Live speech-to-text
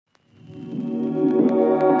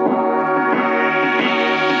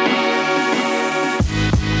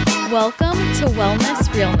to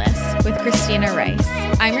Wellness Realness with Christina Rice.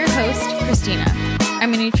 I'm your host, Christina.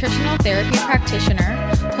 I'm a nutritional therapy practitioner,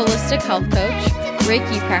 holistic health coach,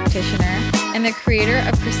 Reiki practitioner, and the creator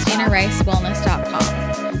of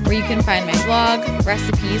ChristinaRiceWellness.com, where you can find my blog,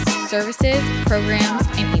 recipes, services, programs,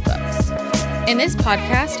 and ebooks. In this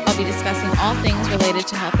podcast, I'll be discussing all things related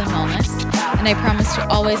to health and wellness, and I promise to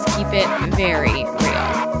always keep it very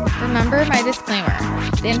real. Remember my disclaimer.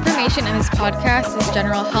 The information in this podcast is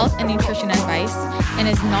general health and nutrition advice and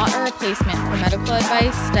is not a replacement for medical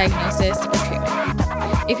advice, diagnosis, or treatment.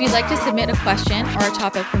 If you'd like to submit a question or a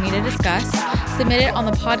topic for me to discuss, submit it on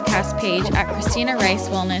the podcast page at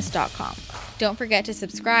ChristinaRiceWellness.com. Don't forget to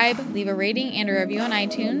subscribe, leave a rating and a review on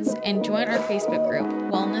iTunes, and join our Facebook group,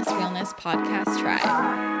 Wellness Realness Podcast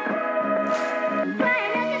Tribe.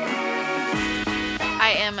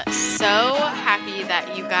 I am so happy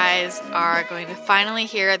that you guys are going to finally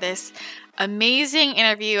hear this amazing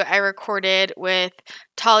interview I recorded with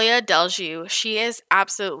Talia Delju. She is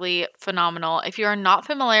absolutely phenomenal. If you are not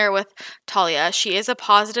familiar with Talia, she is a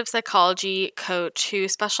positive psychology coach who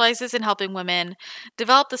specializes in helping women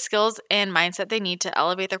develop the skills and mindset they need to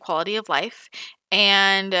elevate their quality of life.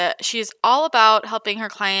 And she's all about helping her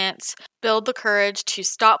clients build the courage to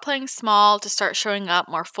stop playing small, to start showing up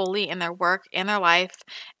more fully in their work and their life.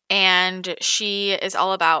 And she is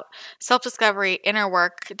all about self-discovery, inner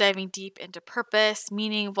work, diving deep into purpose,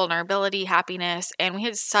 meaning, vulnerability, happiness. And we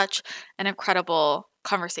had such an incredible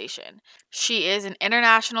conversation. She is an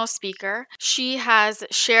international speaker. She has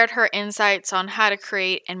shared her insights on how to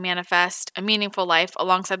create and manifest a meaningful life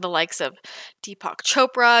alongside the likes of Deepak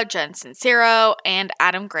Chopra, Jen Sincero, and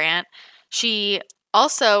Adam Grant. She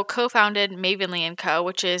also co-founded Mavenly & Co.,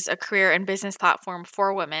 which is a career and business platform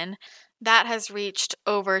for women that has reached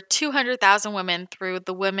over 200,000 women through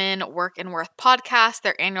the Women Work and Worth podcast,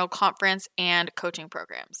 their annual conference, and coaching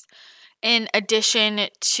programs. In addition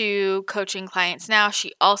to coaching clients now,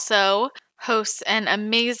 she also hosts an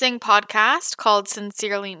amazing podcast called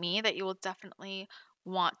Sincerely Me that you will definitely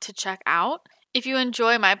want to check out. If you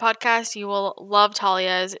enjoy my podcast, you will love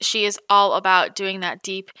Talia's. She is all about doing that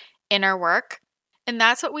deep inner work. And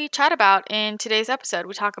that's what we chat about in today's episode.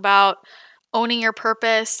 We talk about owning your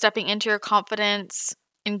purpose, stepping into your confidence,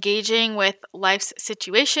 engaging with life's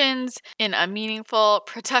situations in a meaningful,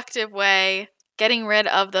 productive way, getting rid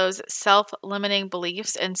of those self-limiting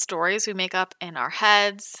beliefs and stories we make up in our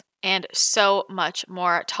heads, and so much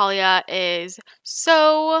more. Talia is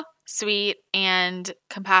so sweet and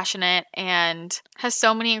compassionate and has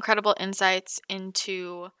so many incredible insights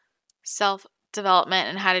into self-development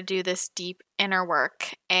and how to do this deep inner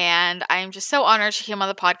work. And I am just so honored she came on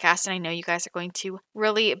the podcast, and I know you guys are going to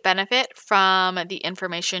really benefit from the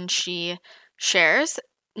information she shares.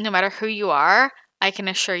 No matter who you are, I can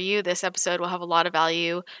assure you this episode will have a lot of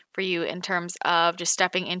value for you in terms of just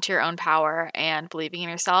stepping into your own power and believing in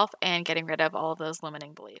yourself and getting rid of all of those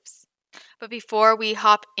limiting beliefs. But before we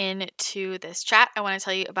hop into this chat, I want to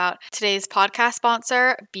tell you about today's podcast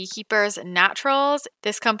sponsor, Beekeepers Naturals.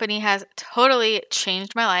 This company has totally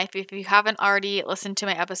changed my life. If you haven't already listened to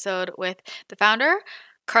my episode with the founder,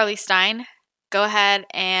 Carly Stein, go ahead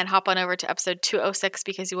and hop on over to episode 206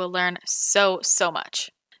 because you will learn so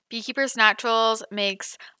much. Beekeepers Naturals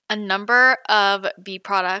makes a number of bee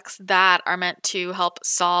products that are meant to help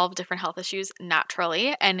solve different health issues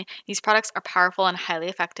naturally. And these products are powerful and highly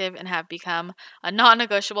effective and have become a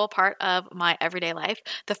non-negotiable part of my everyday life.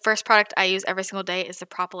 The first product I use every single day is the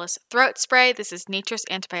Propolis Throat Spray. This is nature's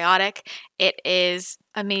antibiotic. It is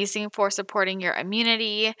amazing for supporting your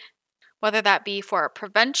immunity, whether that be for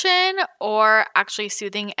prevention or actually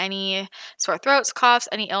soothing any sore throats, coughs,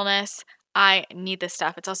 any illness. I need this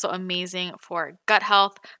stuff. It's also amazing for gut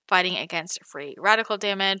health, fighting against free radical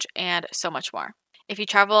damage, and so much more. If you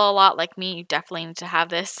travel a lot like me, you definitely need to have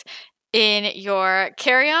this in your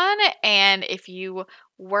carry-on. And if you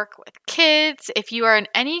work with kids, if you are in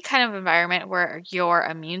any kind of environment where your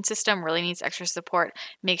immune system really needs extra support,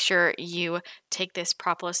 make sure you take this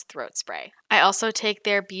Propolis Throat Spray. I also take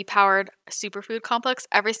their bee-powered superfood complex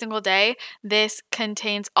every single day. This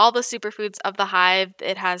contains all the superfoods of the hive.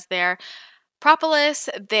 It has their propolis,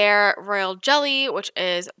 their royal jelly, which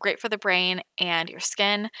is great for the brain and your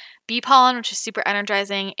skin, bee pollen, which is super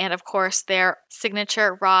energizing, and of course their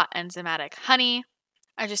signature raw enzymatic honey.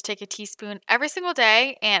 I just take a teaspoon every single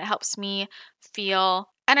day and it helps me feel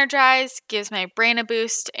energized, gives my brain a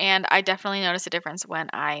boost, and I definitely notice a difference when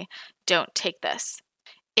I don't take this.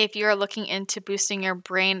 If you're looking into boosting your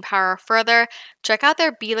brain power further, check out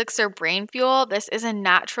their Belixir Brain Fuel. This is a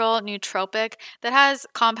natural nootropic that has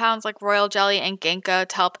compounds like royal jelly and ginkgo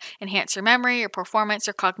to help enhance your memory, your performance,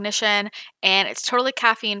 your cognition, and it's totally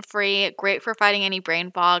caffeine free, great for fighting any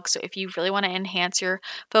brain fog. So if you really want to enhance your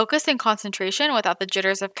focus and concentration without the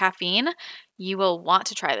jitters of caffeine, you will want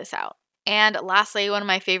to try this out. And lastly, one of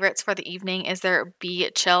my favorites for the evening is their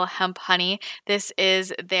Bee Chill Hemp Honey. This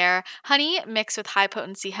is their honey mixed with high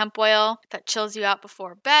potency hemp oil that chills you out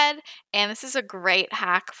before bed. And this is a great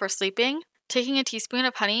hack for sleeping. Taking a teaspoon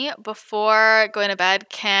of honey before going to bed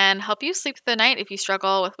can help you sleep through the night if you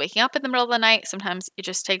struggle with waking up in the middle of the night. Sometimes it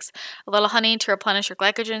just takes a little honey to replenish your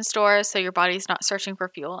glycogen stores so your body's not searching for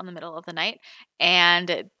fuel in the middle of the night.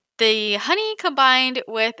 And the honey combined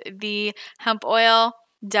with the hemp oil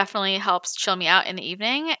definitely helps chill me out in the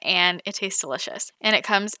evening, and it tastes delicious. And it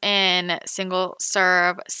comes in single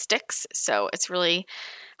serve sticks, so it's really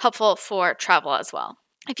helpful for travel as well.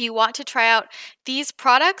 If you want to try out these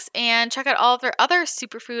products and check out all of their other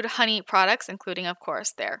superfood honey products, including, of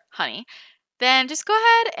course, their honey, then just go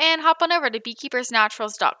ahead and hop on over to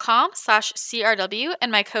beekeepersnaturals.com/CRW,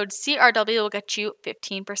 and my code CRW will get you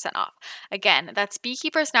 15% off. Again, that's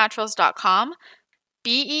beekeepersnaturals.com,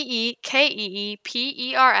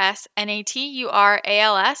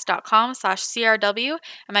 beekeepersnaturals.com/CRW,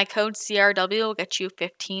 and my code CRW will get you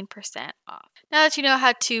 15% off. Now that you know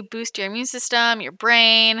how to boost your immune system, your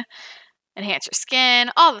brain, enhance your skin,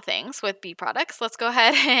 all the things with bee products, let's go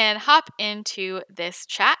ahead and hop into this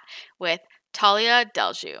chat with Talia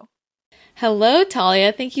Delju. Hello,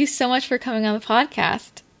 Talia. Thank you so much for coming on the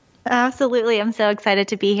podcast. Absolutely. I'm so excited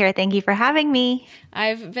to be here. Thank you for having me.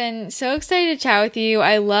 I've been so excited to chat with you.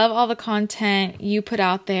 I love all the content you put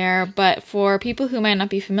out there, but for people who might not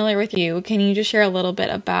be familiar with you, can you just share a little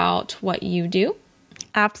bit about what you do?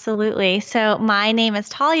 Absolutely. So my name is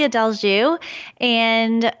Talia Delju,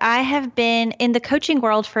 and I have been in the coaching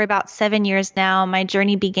world for about 7 years now. My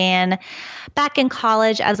journey began back in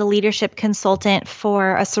college as a leadership consultant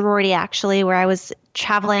for a sorority, actually, where I was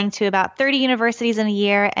traveling to about 30 universities in a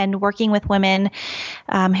year and working with women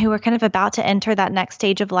who were kind of about to enter that next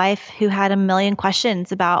stage of life, who had a million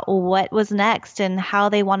questions about what was next and how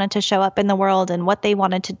they wanted to show up in the world and what they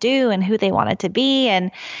wanted to do and who they wanted to be.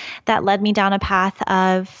 And that led me down a path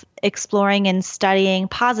of exploring and studying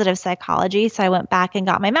positive psychology. So I went back and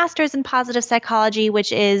got my master's in positive psychology,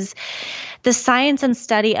 which is the science and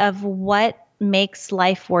study of what makes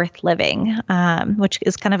life worth living, which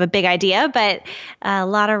is kind of a big idea, but a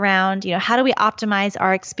lot around, how do we optimize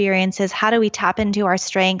our experiences? How do we tap into our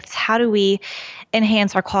strengths? How do we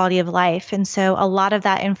enhance our quality of life? And so a lot of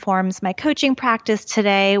that informs my coaching practice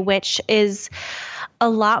today, which is a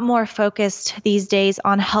lot more focused these days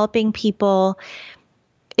on helping people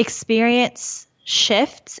experience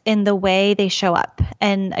shifts in the way they show up.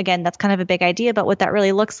 And again, that's kind of a big idea, but what that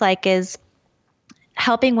really looks like is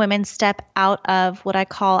helping women step out of what I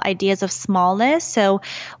call ideas of smallness. So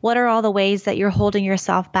what are all the ways that you're holding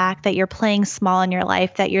yourself back, that you're playing small in your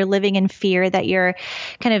life, that you're living in fear, that you're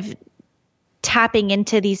kind of tapping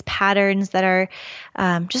into these patterns that are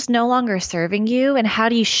just no longer serving you? And how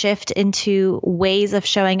do you shift into ways of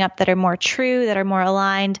showing up that are more true, that are more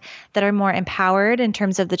aligned, that are more empowered in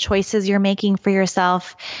terms of the choices you're making for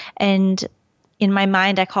yourself? And in my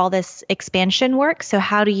mind, I call this expansion work. So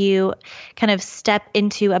how do you kind of step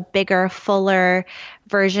into a bigger, fuller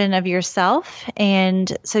version of yourself?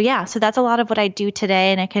 And so that's a lot of what I do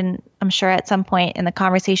today. And I'm sure at some point in the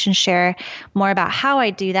conversation, share more about how I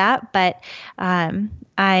do that. But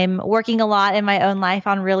I'm working a lot in my own life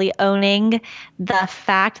on really owning the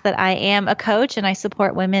fact that I am a coach and I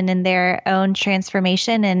support women in their own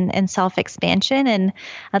transformation and self-expansion. And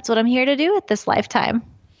that's what I'm here to do with this lifetime.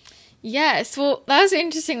 Yes. Well, that was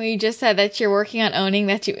interesting what you just said, that you're working on owning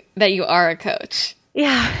that you are a coach.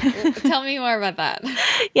 Yeah. Tell me more about that.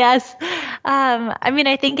 Yes.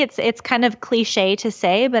 I think it's kind of cliche to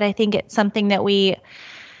say, but I think it's something that we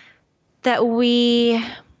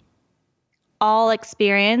all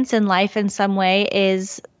experience in life in some way,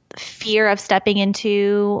 is fear of stepping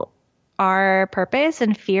into our purpose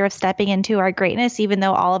and fear of stepping into our greatness, even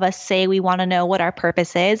though all of us say we want to know what our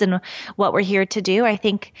purpose is and what we're here to do. I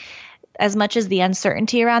think as much as the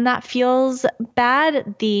uncertainty around that feels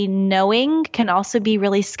bad, the knowing can also be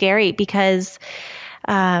really scary because,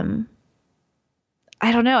 I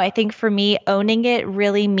don't know. I think for me, owning it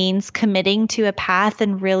really means committing to a path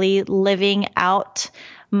and really living out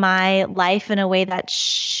my life in a way that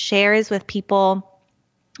shares with people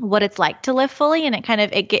what it's like to live fully. And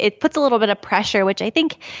it puts a little bit of pressure, which I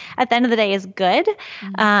think at the end of the day is good.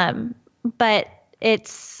 Mm-hmm. But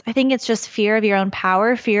I think it's just fear of your own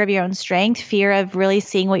power, fear of your own strength, fear of really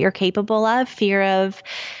seeing what you're capable of, fear of,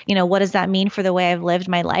 what does that mean for the way I've lived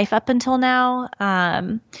my life up until now?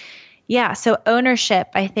 So ownership,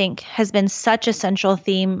 I think, has been such a central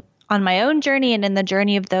theme on my own journey and in the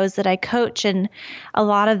journey of those that I coach. And a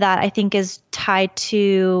lot of that, I think, is tied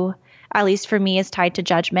to, at least for me, is tied to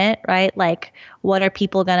judgment, right? Like, what are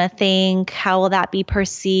people going to think? How will that be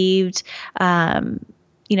perceived?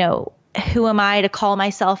 Who am I to call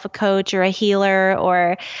myself a coach or a healer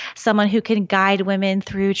or someone who can guide women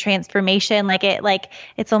through transformation?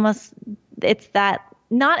 It's that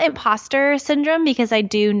not imposter syndrome, because I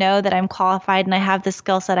do know that I'm qualified and I have the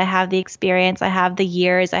skill set, I have the experience, I have the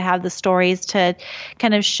years, I have the stories to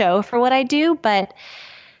kind of show for what I do. But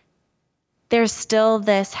there's still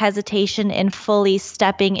this hesitation in fully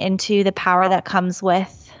stepping into the power that comes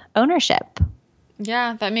with ownership.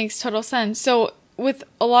 Yeah, that makes total sense. So with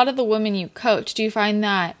a lot of the women you coach, do you find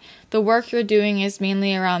that the work you're doing is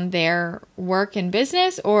mainly around their work and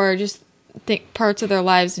business, or just parts of their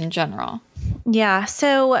lives in general? Yeah,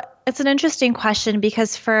 so it's an interesting question,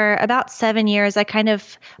 because for about 7 years, I kind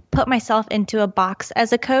of put myself into a box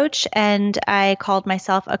as a coach, and I called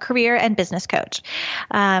myself a career and business coach.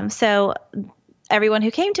 So everyone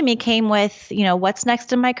who came to me came with, what's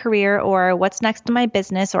next in my career, or what's next in my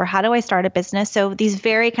business, or how do I start a business? So these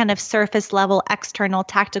very kind of surface level, external,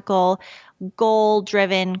 tactical, goal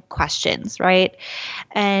driven questions, right?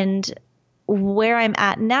 And where I'm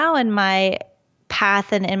at now in my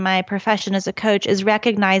path and in my profession as a coach is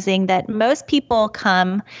recognizing that most people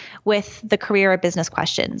come with the career or business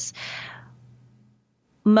questions.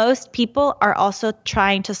 Most people are also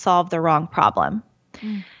trying to solve the wrong problem.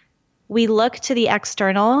 We look to the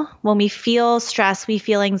external. When we feel stress, we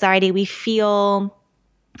feel anxiety, we feel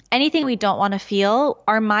anything we don't want to feel,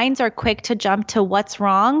 our minds are quick to jump to what's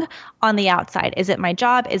wrong on the outside. Is it my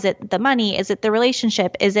job? Is it the money? Is it the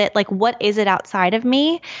relationship? Is it what is it outside of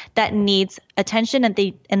me that needs attention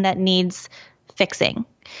and that needs fixing?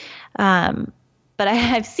 But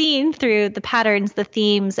I've seen through the patterns, the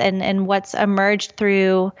themes, and what's emerged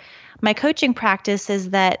through my coaching practice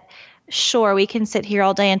is that, sure, we can sit here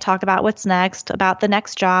all day and talk about what's next, about the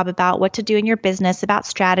next job, about what to do in your business, about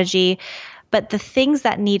strategy. But the things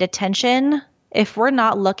that need attention, if we're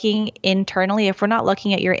not looking internally, if we're not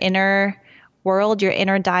looking at your inner world, your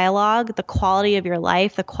inner dialogue, the quality of your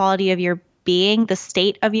life, the quality of your being, the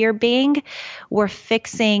state of your being, we're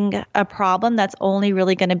fixing a problem that's only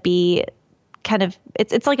really going to be kind of,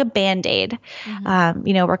 it's like a Band-Aid.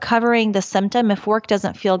 We're covering the symptom. If work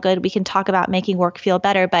doesn't feel good, we can talk about making work feel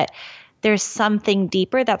better, but there's something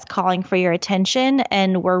deeper that's calling for your attention,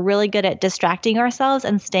 and we're really good at distracting ourselves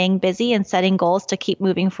and staying busy and setting goals to keep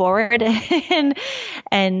moving forward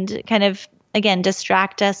and kind of, again,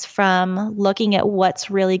 distract us from looking at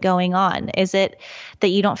what's really going on. Is it that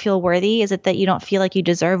you don't feel worthy? Is it that you don't feel like you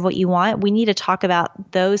deserve what you want? We need to talk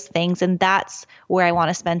about those things, and that's where I want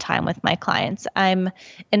to spend time with my clients. I'm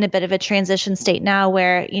in a bit of a transition state now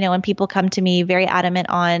where, when people come to me very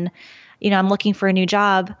adamant on, I'm looking for a new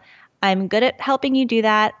job, I'm good at helping you do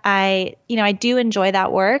that. I do enjoy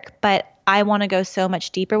that work, but I want to go so much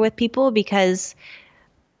deeper with people because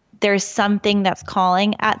there's something that's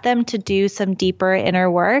calling at them to do some deeper inner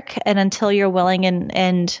work. And until you're willing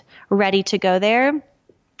and ready to go there,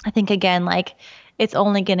 I think, again, it's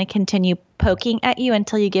only going to continue poking at you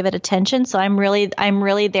until you give it attention. So I'm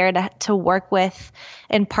really there to work with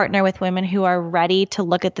and partner with women who are ready to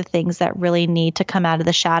look at the things that really need to come out of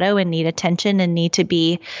the shadow and need attention and need to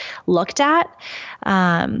be looked at.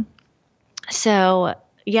 So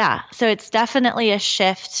it's definitely a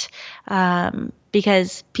shift,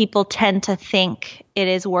 because people tend to think it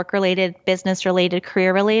is work-related, business-related,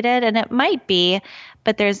 career-related, and it might be,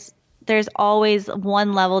 but there's always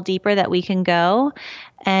one level deeper that we can go.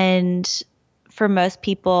 And for most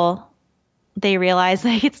people, they realize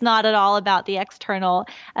it's not at all about the external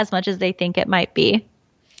as much as they think it might be.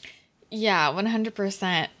 Yeah,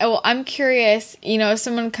 100%. Well, I'm curious, if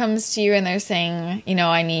someone comes to you and they're saying,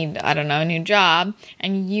 I need, a new job,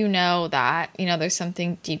 and that, there's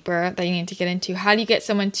something deeper that you need to get into. How do you get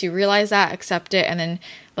someone to realize that, accept it, and then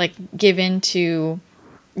give into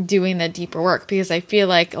doing the deeper work? Because I feel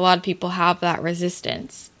like a lot of people have that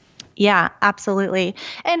resistance. Yeah, absolutely.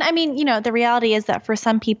 And I mean, the reality is that for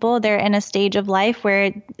some people, they're in a stage of life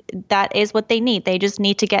where that is what they need. They just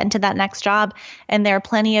need to get into that next job. And there are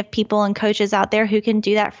plenty of people and coaches out there who can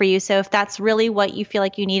do that for you. So if that's really what you feel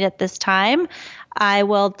like you need at this time, I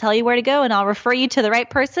will tell you where to go and I'll refer you to the right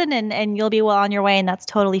person and you'll be well on your way, and that's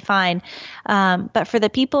totally fine. But for the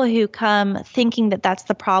people who come thinking that that's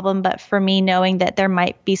the problem, but for me knowing that there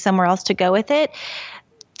might be somewhere else to go with it,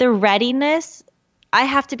 the readiness, I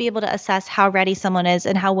have to be able to assess how ready someone is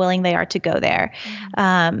and how willing they are to go there.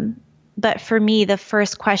 But for me, the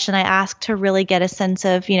first question I ask to really get a sense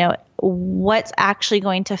of, what's actually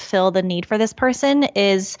going to fill the need for this person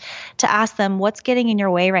is to ask them, what's getting in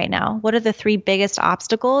your way right now? What are the 3 biggest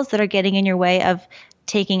obstacles that are getting in your way of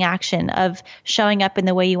taking action, of showing up in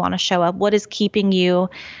the way you want to show up? What is keeping you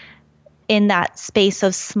in that space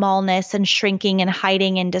of smallness and shrinking and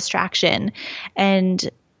hiding and distraction? And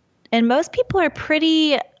most people are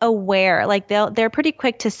pretty aware, like they're pretty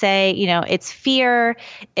quick to say, it's fear,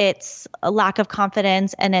 it's a lack of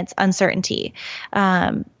confidence, and it's uncertainty.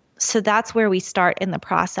 So that's where we start in the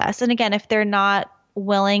process. And again, if they're not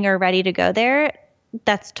willing or ready to go there,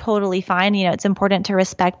 that's totally fine. It's important to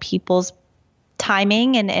respect people's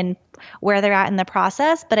timing and where they're at in the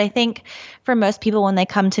process. But I think for most people, when they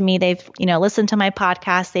come to me, they've, listened to my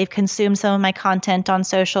podcast, they've consumed some of my content on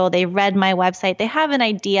social, they've read my website, they have an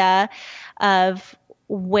idea of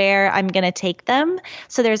where I'm going to take them.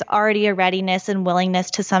 So there's already a readiness and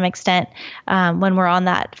willingness to some extent when we're on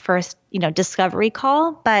that first, discovery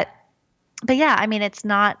call. But yeah, I mean, it's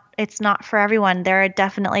not for everyone. There are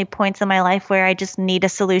definitely points in my life where I just need a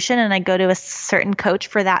solution and I go to a certain coach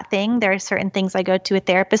for that thing. There are certain things I go to a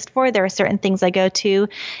therapist for. There are certain things I go to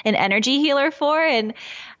an energy healer for. And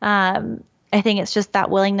I think it's just that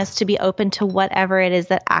willingness to be open to whatever it is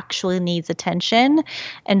that actually needs attention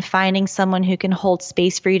and finding someone who can hold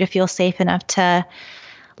space for you to feel safe enough to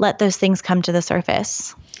let those things come to the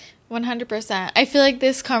surface. 100%. I feel like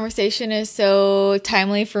this conversation is so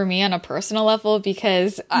timely for me on a personal level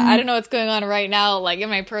because I don't know what's going on right now, like in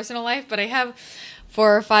my personal life, but I have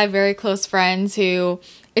 4 or 5 very close friends who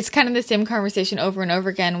it's kind of the same conversation over and over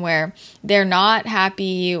again where they're not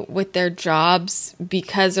happy with their jobs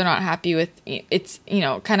because they're not happy with it's,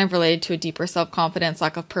 kind of related to a deeper self-confidence,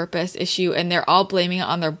 lack of purpose issue. And they're all blaming it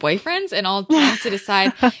on their boyfriends and all trying to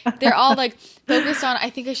decide. They're all like focused on, I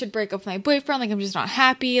think I should break up with my boyfriend. Like, I'm just not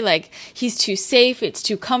happy. Like, he's too safe. It's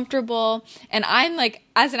too comfortable. And I'm like,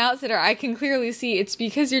 as an outsider, I can clearly see it's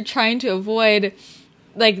because you're trying to avoid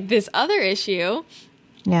like this other issue.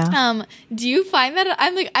 Yeah. Do you find that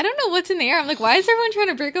I'm like, I don't know what's in the air. I'm like, why is everyone trying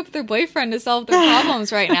to break up with their boyfriend to solve their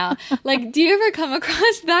problems right now? Like, do you ever come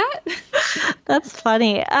across that? That's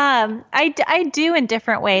funny. I do in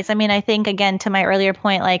different ways. I mean, I think again, to my earlier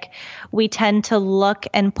point, like we tend to look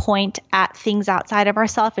and point at things outside of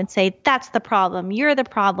ourselves and say, that's the problem. You're the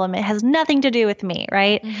problem. It has nothing to do with me.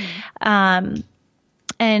 Right. Mm-hmm.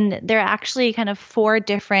 And there are actually kind of 4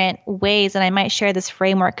 different ways, and I might share this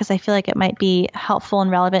framework because I feel like it might be helpful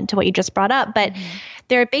and relevant to what you just brought up. But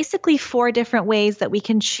there are basically 4 different ways that we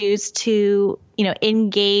can choose to,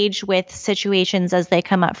 engage with situations as they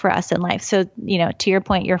come up for us in life. So, to your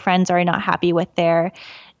point, your friends are not happy with their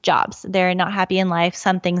jobs. They're not happy in life.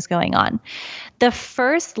 Something's going on. The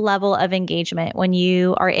first level of engagement, when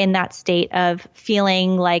you are in that state of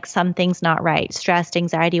feeling like something's not right, stressed,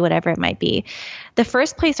 anxiety, whatever it might be, the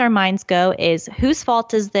first place our minds go is, whose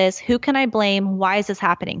fault is this? Who can I blame? Why is this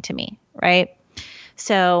happening to me? Right?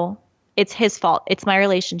 So it's his fault. It's my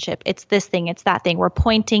relationship. It's this thing. It's that thing. We're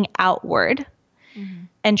pointing outward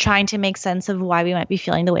and trying to make sense of why we might be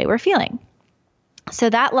feeling the way we're feeling. So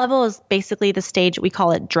that level is basically the stage, we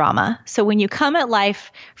call it drama. So when you come at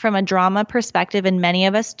life from a drama perspective, and many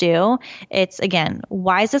of us do, it's again,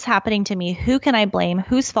 why is this happening to me? Who can I blame?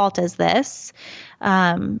 Whose fault is this?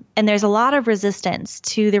 And there's a lot of resistance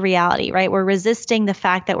to the reality, right? We're resisting the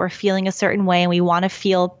fact that we're feeling a certain way and we want to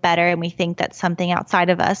feel better and we think that something outside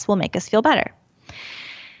of us will make us feel better.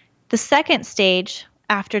 The second stage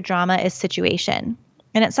after drama is situation.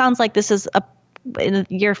 And it sounds like this is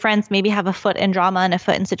your friends maybe have a foot in drama and a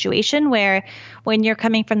foot in situation, where when you're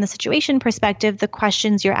coming from the situation perspective, the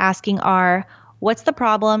questions you're asking are, what's the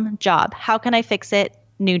problem? Job. How can I fix it?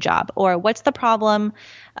 New job. Or what's the problem?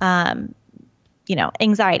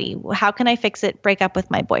 Anxiety. How can I fix it? Break up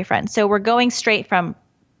with my boyfriend. So we're going straight from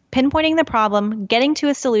pinpointing the problem, getting to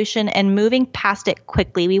a solution, and moving past it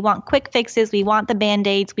quickly. We want quick fixes. We want the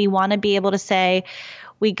Band-Aids. We want to be able to say,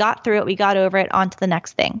 we got through it. We got over it. On to the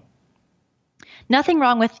next thing. Nothing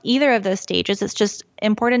wrong with either of those stages. It's just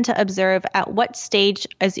important to observe at what stage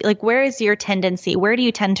where is your tendency? Where do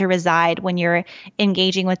you tend to reside when you're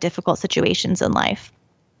engaging with difficult situations in life?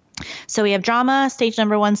 So we have drama, stage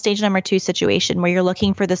number 1, stage number 2, situation, where you're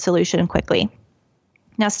looking for the solution quickly.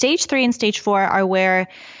 Now, stage 3 and stage 4 are where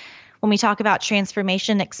when we talk about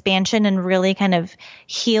transformation, expansion, and really kind of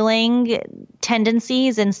healing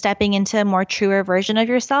tendencies and stepping into a more truer version of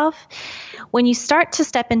yourself, when you start to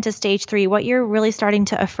step into stage 3, what you're really starting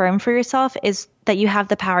to affirm for yourself is that you have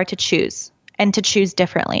the power to choose and to choose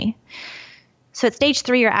differently. So at stage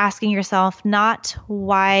 3, you're asking yourself, not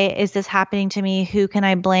why is this happening to me? Who can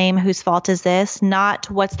I blame? Whose fault is this? Not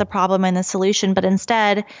what's the problem and the solution, but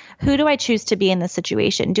instead, who do I choose to be in this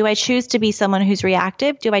situation? Do I choose to be someone who's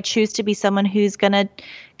reactive? Do I choose to be someone who's going to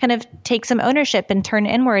kind of take some ownership and turn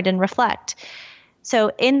inward and reflect? So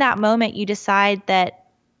in that moment, you decide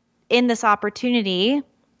that in this opportunity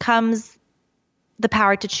comes the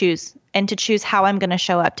power to choose, and to choose how I'm going to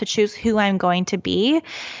show up, to choose who I'm going to be,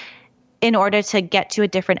 in order to get to a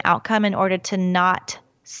different outcome, in order to not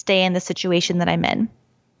stay in the situation that I'm in.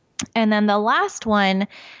 And then the last one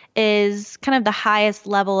is kind of the highest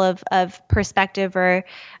level of perspective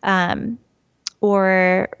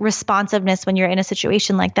or responsiveness when you're in a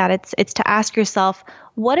situation like that. It's to ask yourself,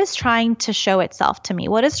 what is trying to show itself to me?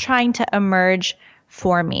 What is trying to emerge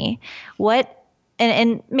for me?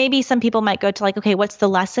 And maybe some people might go to like, okay, what's the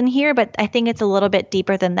lesson here? But I think it's a little bit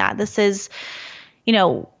deeper than that. This is,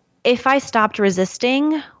 if I stopped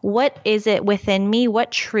resisting, what is it within me?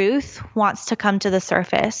 What truth wants to come to the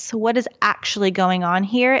surface? What is actually going on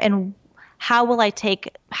here? And how will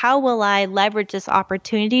I leverage this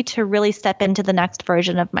opportunity to really step into the next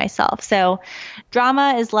version of myself? So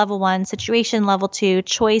drama is level 1, situation level 2,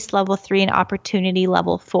 choice level 3, and opportunity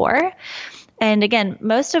level 4. And again,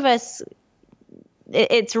 most of us,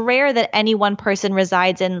 it's rare that any one person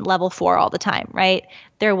resides in level 4 all the time, right?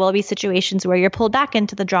 There will be situations where you're pulled back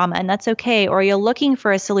into the drama, and that's okay. Or you're looking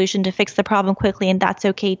for a solution to fix the problem quickly, and that's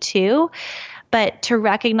okay too. But to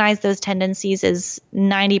recognize those tendencies is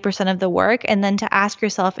 90% of the work. And then to ask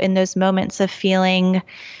yourself in those moments of feeling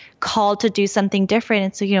called to do something different.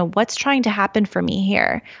 And so, what's trying to happen for me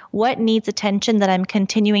here? What needs attention that I'm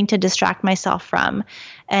continuing to distract myself from?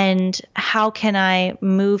 And how can I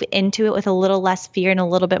move into it with a little less fear and a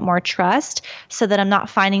little bit more trust, so that I'm not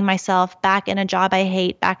finding myself back in a job I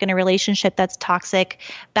hate, back in a relationship that's toxic,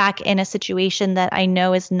 back in a situation that I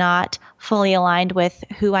know is not fully aligned with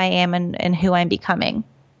who I am and who I'm becoming.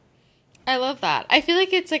 I love that. I feel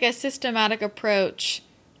like it's like a systematic approach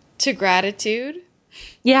to gratitude.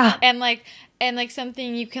 Yeah. And like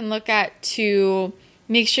something you can look at to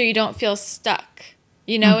make sure you don't feel stuck.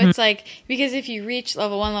 It's like, because if you reach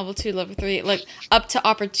level 1, level 2, level 3, like up to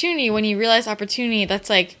opportunity, when you realize opportunity, that's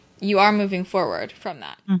like you are moving forward from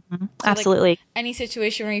that. Mm-hmm. So absolutely. Like any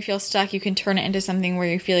situation where you feel stuck, you can turn it into something where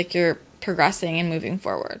you feel like you're progressing and moving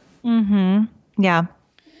forward. Mm-hmm. Yeah.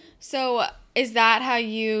 So is that how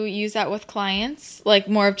you use that with clients? Like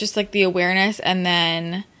more of just like the awareness and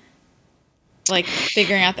then like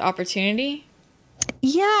figuring out the opportunity?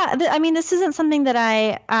 Yeah. This isn't something that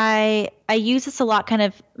I use this a lot kind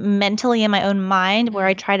of mentally in my own mind, where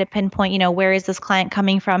I try to pinpoint, where is this client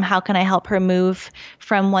coming from? How can I help her move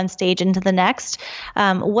from one stage into the next?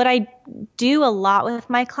 What I do a lot with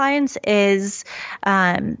my clients is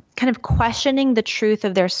kind of questioning the truth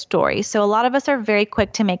of their story. So a lot of us are very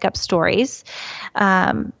quick to make up stories.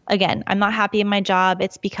 Again, I'm not happy in my job.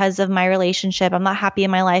 It's because of my relationship. I'm not happy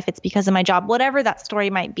in my life. It's because of my job, whatever that story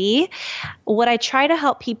might be. What I try to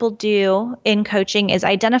help people do in coaching is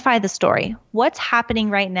identify the story. What's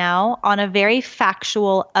happening right now on a very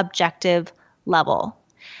factual, objective level?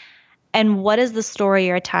 And what is the story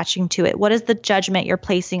you're attaching to it? What is the judgment you're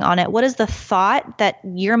placing on it? What is the thought that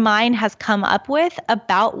your mind has come up with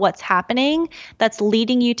about what's happening that's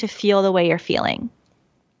leading you to feel the way you're feeling?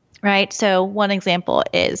 Right? So one example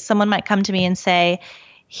is someone might come to me and say,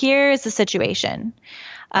 here's the situation.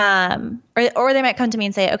 Or they might come to me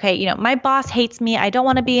and say, okay, my boss hates me. I don't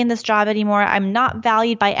want to be in this job anymore. I'm not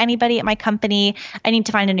valued by anybody at my company. I need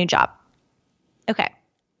to find a new job. Okay.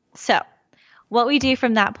 So what we do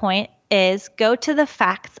from that point is go to the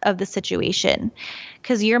facts of the situation,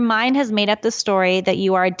 because your mind has made up the story that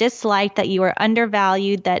you are disliked, that you are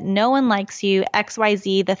undervalued, that no one likes you,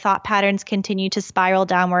 XYZ. The thought patterns continue to spiral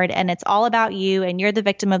downward, and it's all about you, and you're the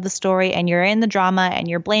victim of the story, and you're in the drama, and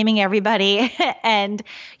you're blaming everybody, and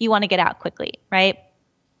you want to get out quickly, right?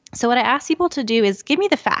 So what I ask people to do is give me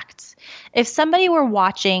the facts. If somebody were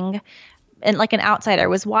watching, and like an outsider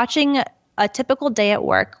was watching a typical day at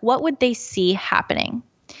work, what would they see happening?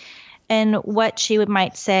 And what she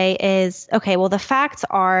might say is, okay, well, the facts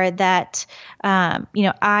are that,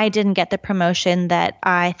 I didn't get the promotion that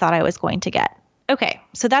I thought I was going to get. Okay,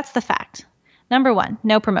 so that's the fact. Number 1,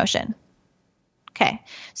 no promotion. Okay,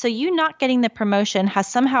 so you not getting the promotion has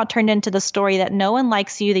somehow turned into the story that no one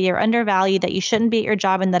likes you, that you're undervalued, that you shouldn't be at your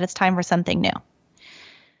job, and that it's time for something new.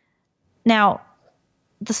 Now,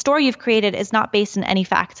 the story you've created is not based in any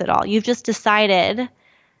facts at all. You've just decided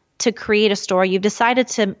to create a story. You've decided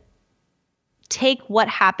to take what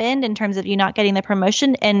happened in terms of you not getting the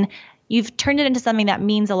promotion, and you've turned it into something that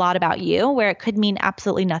means a lot about you, where it could mean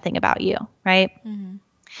absolutely nothing about you, right? Mm-hmm.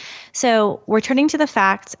 So we're turning to the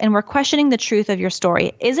facts and we're questioning the truth of your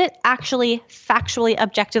story. Is it actually factually,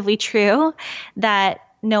 objectively true that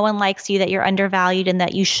no one likes you, that you're undervalued, and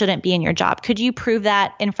that you shouldn't be in your job? Could you prove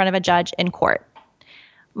that in front of a judge in court?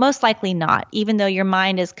 Most likely not, even though your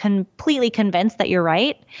mind is completely convinced that you're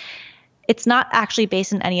right. It's not actually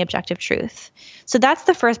based in any objective truth. So that's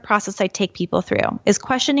the first process I take people through, is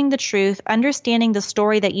questioning the truth, understanding the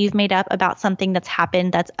story that you've made up about something that's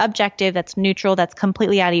happened, that's objective, that's neutral, that's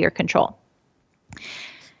completely out of your control.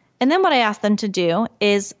 And then what I ask them to do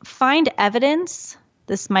is find evidence.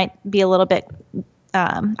 This might be a little bit,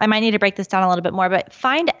 I might need to break this down a little bit more, but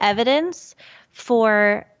find evidence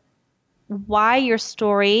for why your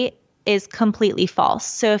story is completely false.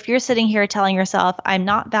 So if you're sitting here telling yourself, I'm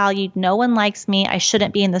not valued, no one likes me, I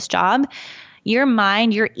shouldn't be in this job, your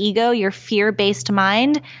mind, your ego, your fear-based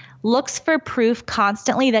mind looks for proof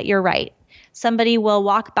constantly that you're right. Somebody will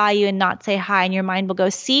walk by you and not say hi, and your mind will go,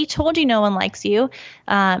 see, told you no one likes you.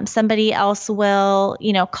 Somebody else will,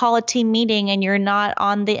 call a team meeting and you're not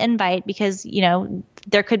on the invite because,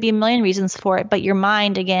 there could be a million reasons for it. But your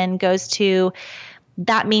mind, again, goes to,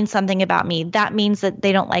 that means something about me. That means that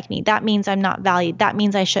they don't like me. That means I'm not valued. That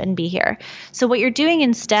means I shouldn't be here. So what you're doing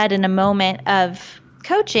instead in a moment of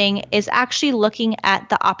coaching is actually looking at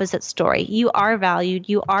the opposite story. You are valued.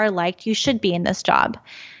 You are liked. You should be in this job.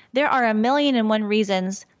 There are 1,000,001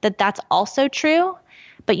 reasons that that's also true,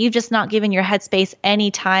 but you've just not given your headspace any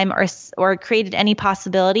time or created any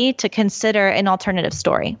possibility to consider an alternative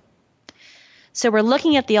story. So we're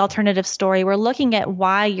looking at the alternative story. We're looking at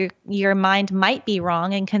why your mind might be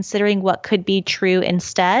wrong and considering what could be true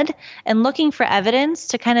instead, and looking for evidence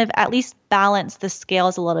to kind of at least balance the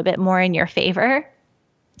scales a little bit more in your favor.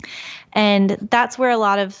 And that's where a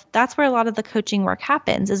lot of the coaching work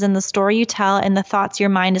happens, is in the story you tell and the thoughts your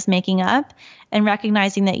mind is making up, and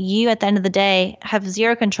recognizing that you, at the end of the day, have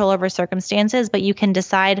zero control over circumstances, but you can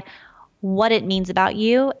decide what it means about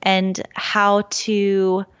you and how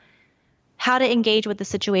to engage with the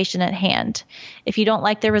situation at hand. If you don't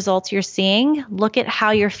like the results you're seeing, look at how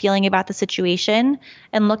you're feeling about the situation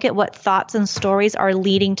and look at what thoughts and stories are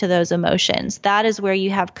leading to those emotions. That is where you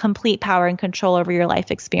have complete power and control over your life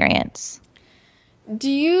experience. Do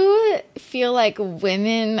you feel like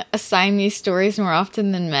women assign these stories more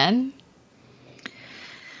often than men?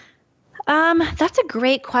 That's a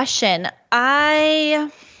great question. I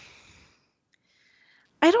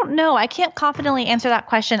don't know. I can't confidently answer that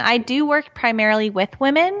question. I do work primarily with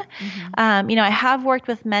women. Mm-hmm. I have worked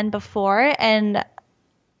with men before, and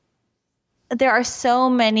there are so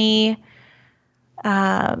many, there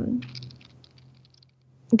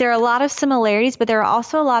are a lot of similarities, but there are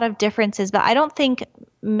also a lot of differences. But I don't think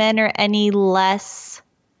men are any less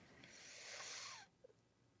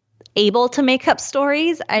able to make up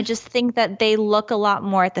stories. I just think that they look a lot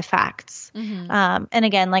more at the facts. Mm-hmm. And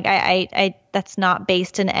again, like I that's not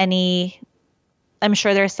based in any, I'm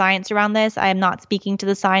sure there's science around this. I am not speaking to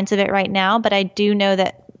the science of it right now, but I do know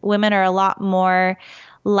that women are a lot more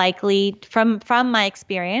likely, from my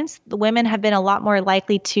experience, the women have been a lot more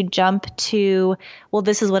likely to jump to, well,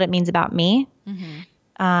 this is what it means about me. Mm-hmm.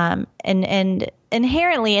 And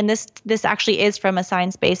inherently, and this actually is from a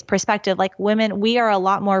science-based perspective, like women, we are a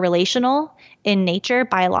lot more relational in nature,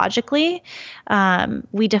 biologically.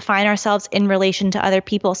 We define ourselves in relation to other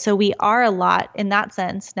people. So we are a lot in that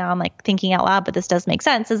sense. Now I'm like thinking out loud, but this does make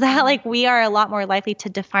sense, is that like we are a lot more likely to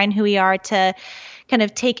define who we are, to kind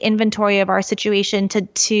of take inventory of our situation,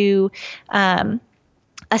 to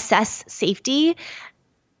assess safety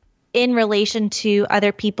in relation to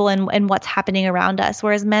other people and what's happening around us,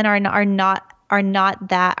 whereas men are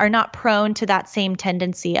not prone to that same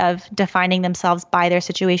tendency of defining themselves by their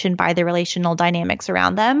situation, by the relational dynamics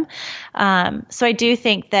around them. So I do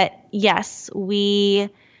think that yes, we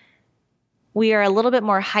are a little bit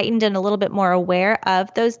more heightened and a little bit more aware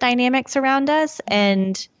of those dynamics around us,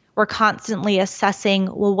 and we're constantly assessing,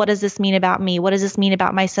 well, what does this mean about me? What does this mean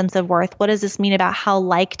about my sense of worth? What does this mean about how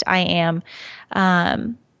liked I am?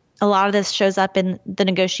 A lot of this shows up in the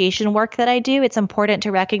negotiation work that I do. It's important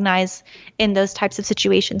to recognize in those types of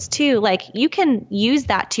situations too, like you can use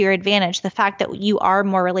that to your advantage. The fact that you are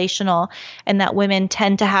more relational and that women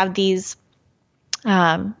tend to have these,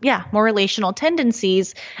 more relational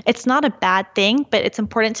tendencies. It's not a bad thing, but it's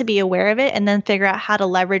important to be aware of it and then figure out how to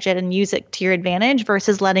leverage it and use it to your advantage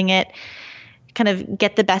versus letting it kind of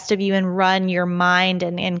get the best of you and run your mind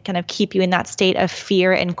and kind of keep you in that state of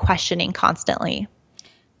fear and questioning constantly.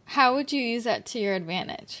 How would you use that to your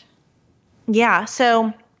advantage? Yeah.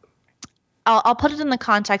 So I'll put it in the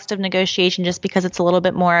context of negotiation just because it's a little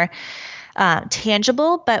bit more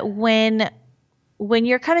tangible. But when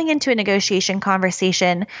you're coming into a negotiation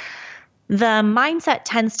conversation, the mindset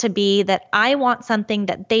tends to be that I want something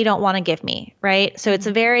that they don't want to give me, right? So it's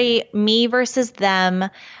a very me versus them.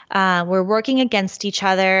 We're working against each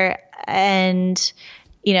other, and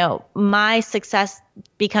my success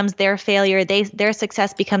becomes their failure. Their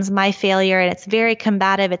success becomes my failure, and it's very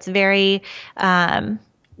combative. It's very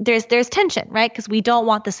there's tension, right? Because we don't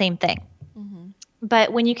want the same thing. Mm-hmm.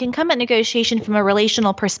 But when you can come at negotiation from a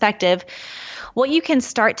relational perspective, what you can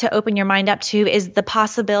start to open your mind up to is the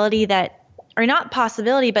possibility that, or not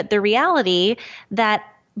possibility, but the reality that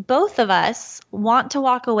both of us want to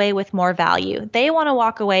walk away with more value. They want to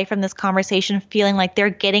walk away from this conversation feeling like they're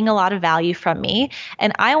getting a lot of value from me.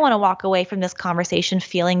 And I want to walk away from this conversation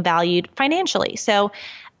feeling valued financially. So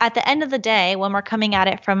at the end of the day, when we're coming at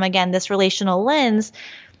it from, again, this relational lens,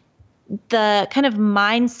 the kind of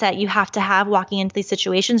mindset you have to have walking into these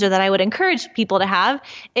situations, or that I would encourage people to have,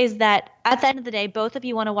 is that at the end of the day, both of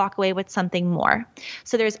you want to walk away with something more.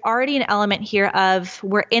 So there's already an element here of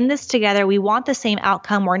we're in this together. We want the same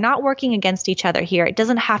outcome. We're not working against each other here. It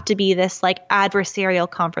doesn't have to be this like adversarial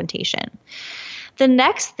confrontation. The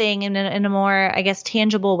next thing in a more, I guess,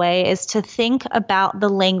 tangible way is to think about the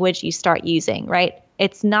language you start using, right?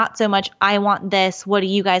 It's not so much, I want this, what do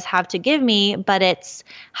you guys have to give me? But it's,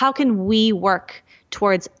 how can we work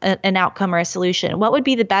towards an outcome or a solution? What would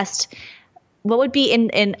be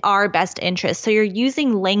in our best interest? So you're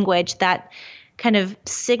using language that kind of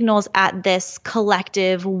signals at this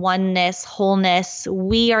collective oneness, wholeness.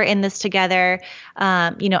 We are in this together.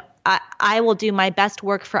 I will do my best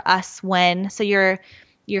work for us when. So you're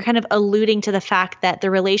kind of alluding to the fact that the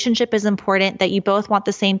relationship is important, that you both want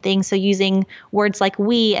the same thing. So using words like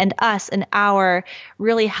we and us and our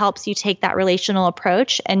really helps you take that relational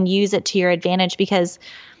approach and use it to your advantage, because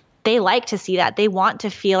they like to see that. They want to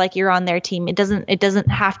feel like you're on their team. It doesn't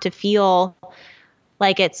have to feel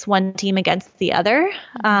like it's one team against the other.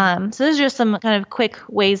 So those are just some kind of quick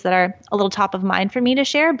ways that are a little top of mind for me to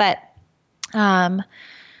share. But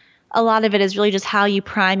a lot of it is really just how you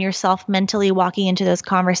prime yourself mentally walking into those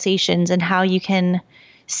conversations, and how you can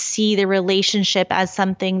see the relationship as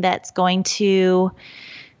something that's going to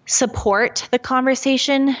support the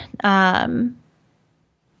conversation,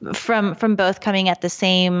 from both coming at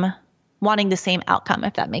wanting the same outcome,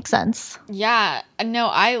 if that makes sense. Yeah, no,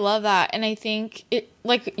 I love that. And I think it,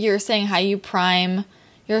 like you're saying, how you prime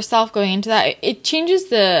yourself going into that, it changes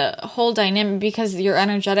the whole dynamic because your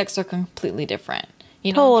energetics are completely different.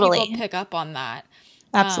 Totally. People pick up on that.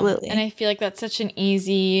 Absolutely. And I feel like that's such an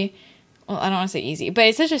easy, well, I don't want to say easy, but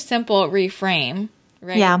it's such a simple reframe,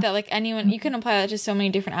 right? Yeah. That like anyone, you can apply that to so many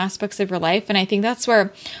different aspects of your life. And I think that's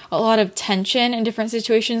where a lot of tension in different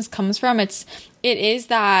situations comes from. It is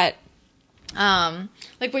that,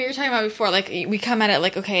 like what you were talking about before, like we come at it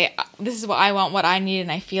like, okay, this is what I want, what I need.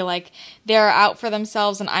 And I feel like they're out for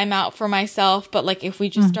themselves and I'm out for myself. But like, if we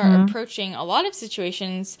just start approaching a lot of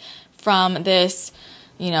situations from this,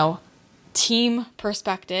 team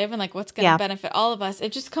perspective and like what's going to benefit all of us,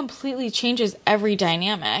 it just completely changes every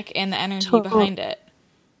dynamic and the energy behind it.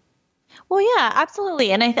 Well, yeah,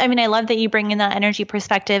 absolutely. And I mean, I love that you bring in that energy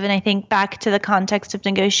perspective. And I think back to the context of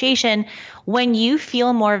negotiation, when you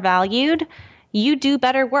feel more valued, you do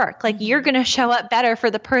better work. Like you're going to show up better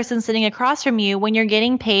for the person sitting across from you when you're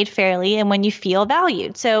getting paid fairly and when you feel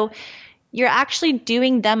valued. So you're actually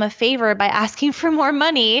doing them a favor by asking for more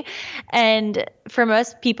money. And for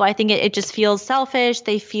most people, I think it just feels selfish.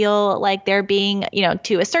 They feel like they're being,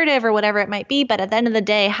 too assertive or whatever it might be. But at the end of the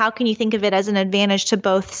day, how can you think of it as an advantage to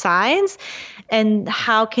both sides? And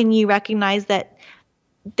how can you recognize that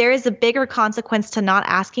there is a bigger consequence to not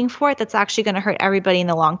asking for it that's actually going to hurt everybody in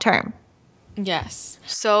the long term? Yes.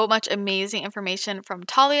 So much amazing information from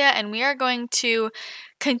Talia, and we are going to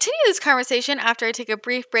continue this conversation after I take a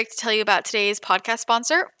brief break to tell you about today's podcast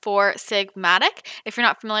sponsor, Four Sigmatic. If you're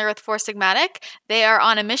not familiar with Four Sigmatic, they are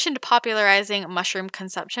on a mission to popularizing mushroom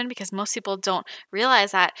consumption, because most people don't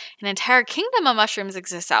realize that an entire kingdom of mushrooms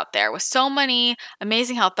exists out there with so many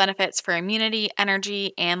amazing health benefits for immunity,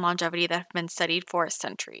 energy, and longevity that have been studied for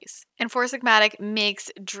centuries. And Four Sigmatic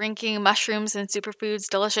makes drinking mushrooms and superfoods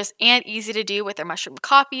delicious and easy to do with their mushroom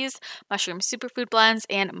coffees, mushroom superfood blends,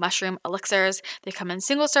 and mushroom elixirs. They come in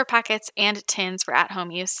single-serve packets and tins for at-home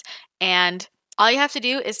use. And All you have to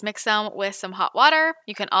do is mix them with some hot water.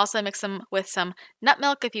 You can also mix them with some nut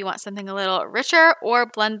milk if you want something a little richer, or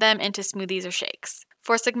blend them into smoothies or shakes.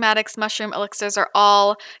 Four Sigmatic's mushroom elixirs are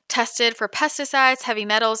all tested for pesticides, heavy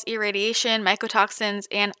metals, irradiation, mycotoxins,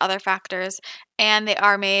 and other factors, and they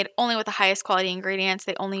are made only with the highest quality ingredients.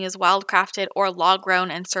 They only use wild-crafted or log-grown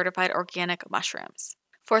and certified organic mushrooms.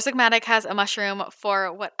 Four Sigmatic has a mushroom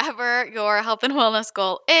for whatever your health and wellness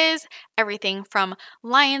goal is. Everything from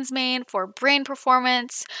lion's mane for brain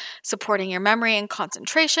performance, supporting your memory and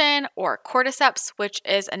concentration, or cordyceps, which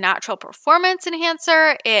is a natural performance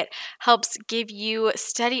enhancer. It helps give you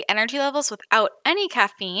steady energy levels without any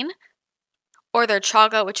caffeine. Or their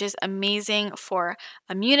chaga, which is amazing for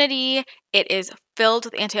immunity. It is filled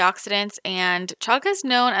with antioxidants, and chaga is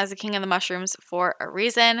known as the king of the mushrooms for a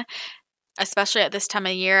reason. Especially at this time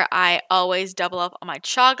of year, I always double up on my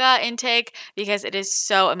chaga intake because it is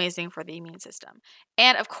so amazing for the immune system.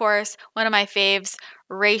 And of course, one of my faves,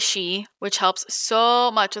 reishi, which helps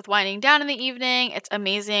so much with winding down in the evening. It's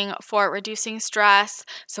amazing for reducing stress,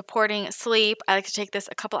 supporting sleep. I like to take this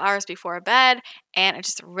a couple hours before bed, and it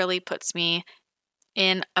just really puts me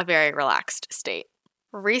in a very relaxed state.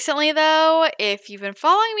 Recently, though, if you've been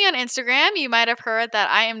following me on Instagram, you might have heard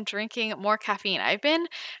that I am drinking more caffeine. I've been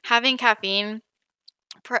having caffeine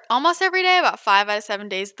almost every day, about 5 out of 7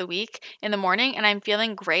 days of the week in the morning, and I'm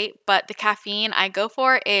feeling great. But the caffeine I go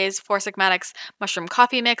for is Four Sigmatic's mushroom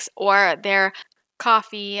coffee mix, or their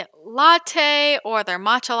coffee latte, or their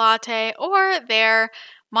matcha latte, or their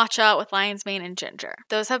matcha with lion's mane and ginger.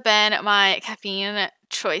 Those have been my caffeine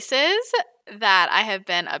choices that I have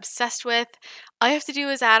been obsessed with. All you have to do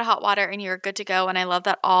is add hot water and you're good to go. And I love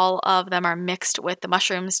that all of them are mixed with the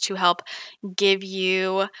mushrooms to help give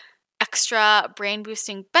you extra brain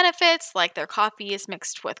boosting benefits, like their coffee is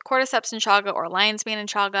mixed with cordyceps and chaga or lion's mane and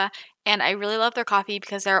chaga. And I really love their coffee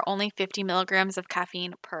because there are only 50 milligrams of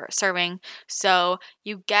caffeine per serving. So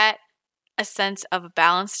you get a sense of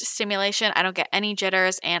balanced stimulation. I don't get any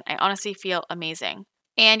jitters, and I honestly feel amazing.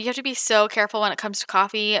 And you have to be so careful when it comes to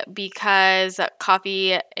coffee because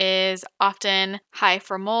coffee is often high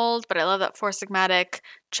for mold, but I love that Four Sigmatic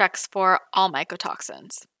checks for all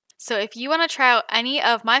mycotoxins. So if you want to try out any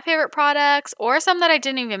of my favorite products or some that I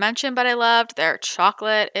didn't even mention but I loved, their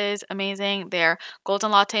chocolate is amazing. Their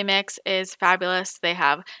golden latte mix is fabulous. They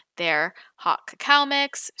have their hot cacao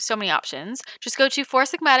mix, so many options. Just go to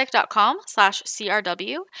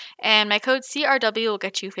foursigmatic.com/CRW and my code CRW will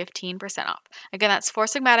get you 15% off. Again, that's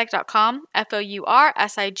foursigmatic.com,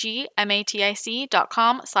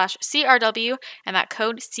 foursigmatic.com/CRW, and that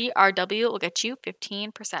code CRW will get you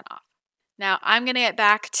 15% off. Now, I'm going to get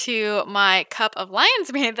back to my cup of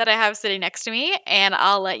lion's mane that I have sitting next to me, and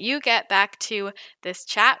I'll let you get back to this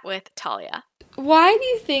chat with Talia. Why do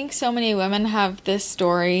you think so many women have this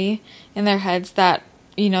story in their heads that,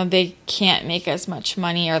 they can't make as much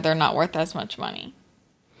money or they're not worth as much money?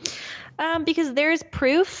 Because there's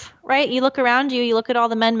proof, right? You look around you look at all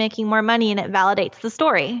the men making more money, and it validates the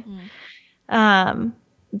story.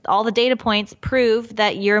 All the data points prove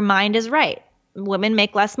that your mind is right. Women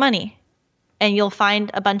make less money. And you'll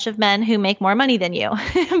find a bunch of men who make more money than you.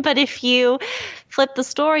 But if you flip the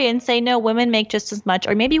story and say, no, women make just as much,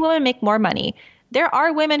 or maybe women make more money, there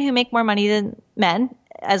are women who make more money than men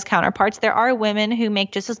as counterparts. There are women who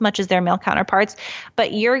make just as much as their male counterparts.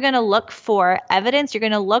 But you're going to look for evidence. You're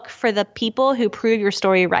going to look for the people who prove your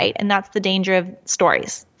story right. And that's the danger of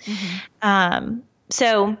stories. And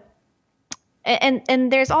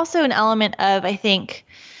there's also an element of, I think,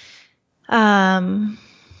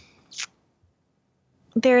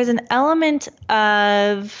 there is an element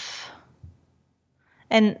of,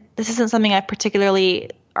 and this isn't something I've particularly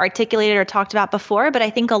articulated or talked about before, but I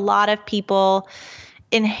think a lot of people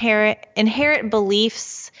inherit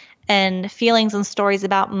beliefs and feelings and stories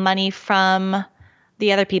about money from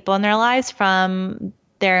the other people in their lives, from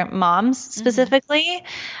their moms specifically.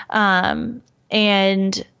 And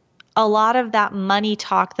a lot of that money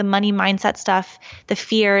talk, the money mindset stuff, the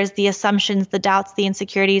fears, the assumptions, the doubts, the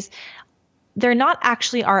insecurities, they're not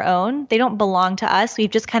actually our own. They don't belong to us.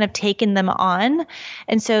 We've just kind of taken them on.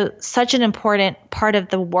 And so such an important part of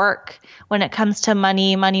the work when it comes to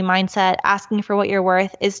money mindset, asking for what you're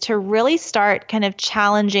worth, is to really start kind of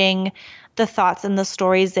challenging the thoughts and the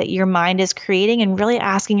stories that your mind is creating and really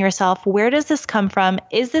asking yourself, where does this come from?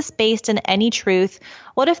 Is this based in any truth?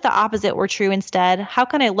 What if the opposite were true instead? How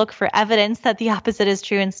can I look for evidence that the opposite is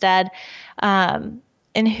true instead?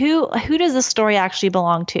 And who does this story actually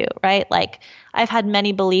belong to, right? Like, I've had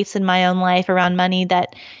many beliefs in my own life around money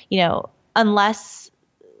that, unless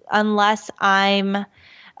I'm,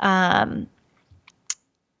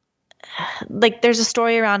 like there's a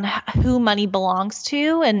story around who money belongs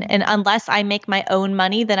to, and unless I make my own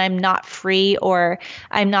money, then I'm not free, or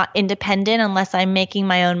I'm not independent unless I'm making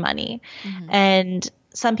my own money. And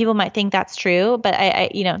some people might think that's true, but I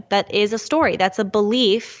that is a story. That's a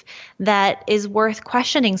belief that is worth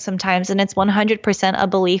questioning sometimes. And it's 100% a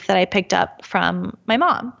belief that I picked up from my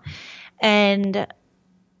mom. And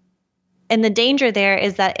the danger there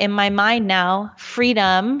is that in my mind now,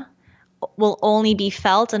 freedom will only be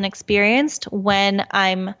felt and experienced when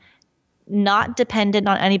I'm not dependent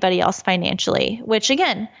on anybody else financially, which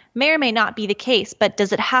again, may or may not be the case, but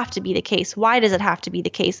does it have to be the case? Why does it have to be the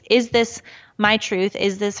case? Is this my truth?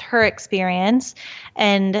 Is this her experience?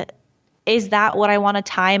 And is that what I want to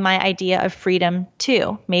tie my idea of freedom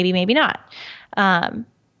to? Maybe, maybe not.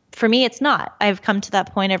 For me, it's not. I've come to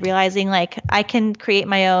that point of realizing like I can create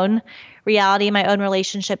my own reality, my own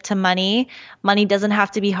relationship to money. Money doesn't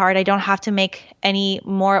have to be hard. I don't have to make any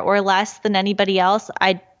more or less than anybody else.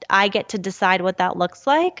 I get to decide what that looks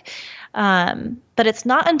like. But it's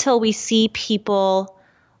not until we see people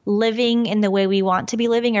living in the way we want to be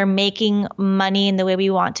living, or making money in the way we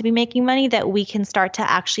want to be making money, that we can start to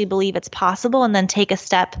actually believe it's possible and then take a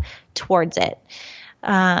step towards it.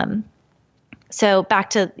 So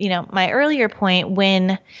back to, my earlier point,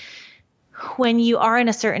 when you are in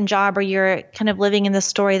a certain job, or you're kind of living in the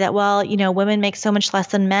story that, well, women make so much less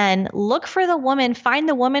than men, look for the woman, find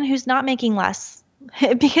the woman who's not making less,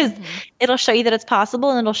 because it'll show you that it's possible,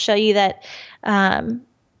 and it'll show you that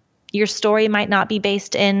your story might not be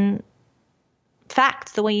based in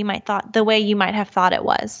facts the way you might have thought it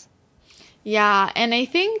was. Yeah. And I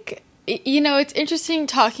think, it's interesting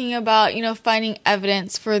talking about, finding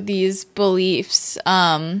evidence for these beliefs,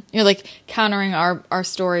 like countering our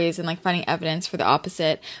stories and like finding evidence for the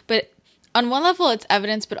opposite. But on one level it's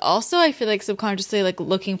evidence, but also I feel like subconsciously like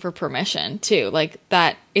looking for permission too, like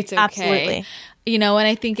that it's okay. Absolutely. And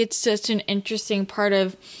I think it's just an interesting part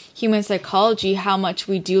of human psychology, how much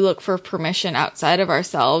we do look for permission outside of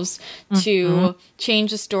ourselves to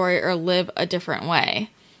change the story or live a different way.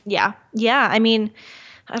 Yeah. Yeah. I mean,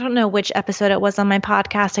 I don't know which episode it was on my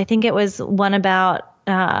podcast. I think it was one about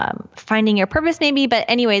finding your purpose maybe. But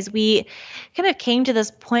anyways, we kind of came to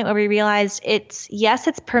this point where we realized it's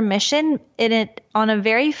permission in it on a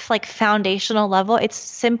very like foundational level. It's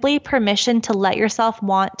simply permission to let yourself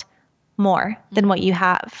want more than what you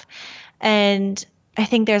have. And I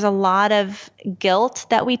think there's a lot of guilt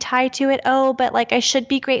that we tie to it. Oh, but like I should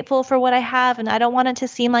be grateful for what I have, and I don't want it to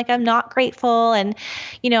seem like I'm not grateful. And,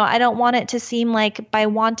 I don't want it to seem like by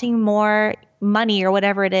wanting more money or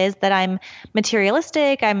whatever it is that I'm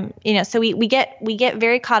materialistic. So we get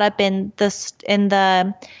very caught up in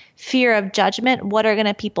the fear of judgment. What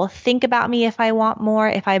are people think about me if I want more?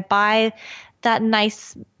 If I buy that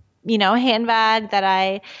nice handbag that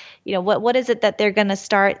I, what is it that they're going to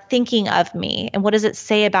start thinking of me? And what does it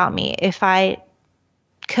say about me if I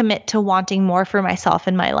commit to wanting more for myself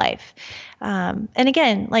in my life? And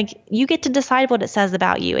again, like you get to decide what it says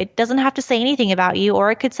about you. It doesn't have to say anything about you,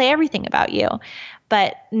 or it could say everything about you.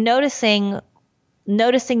 But noticing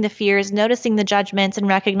the fears, noticing the judgments, and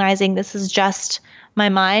recognizing this is just my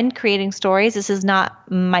mind creating stories. This is not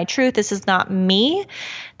my truth. This is not me.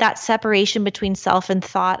 That separation between self and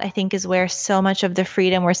thought, I think, is where so much of the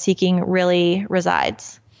freedom we're seeking really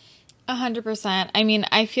resides. 100%. I mean,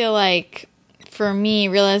 I feel like for me,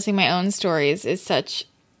 realizing my own stories is such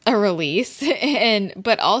a release,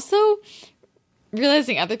 but also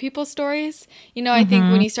realizing other people's stories. I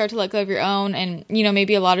think when you start to let go of your own, and,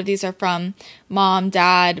 maybe a lot of these are from mom,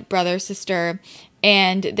 dad, brother, sister,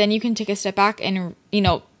 and then you can take a step back and,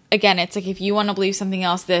 again, it's like if you want to believe something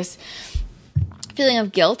else, this feeling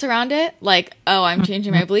of guilt around it, like, oh, I'm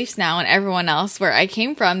changing my beliefs now, and everyone else where I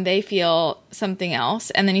came from, they feel something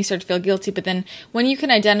else, and then you start to feel guilty. But then when you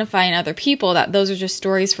can identify in other people that those are just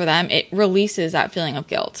stories for them, it releases that feeling of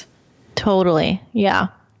guilt. Totally. Yeah.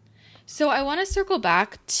 So I want to circle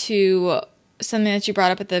back to something that you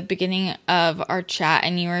brought up at the beginning of our chat,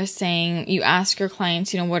 and you were saying you ask your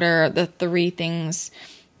clients, what are the 3 things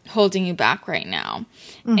holding you back right now?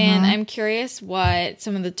 And I'm curious what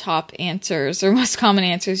some of the top answers or most common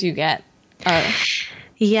answers you get are.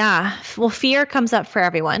 Yeah. Well, fear comes up for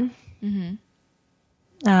everyone.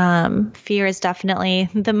 Fear is definitely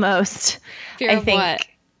the most. Fear of what?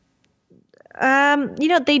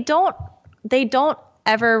 They don't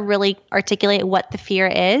ever really articulate what the fear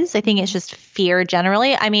is. I think it's just fear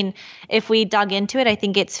generally. I mean, if we dug into it, I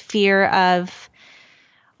think it's fear of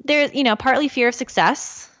partly fear of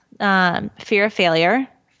success, fear of failure,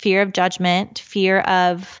 fear of judgment, fear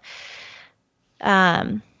of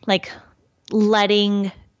like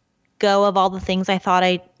letting go of all the things I thought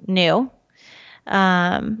I knew.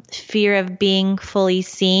 Fear of being fully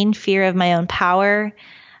seen, fear of my own power.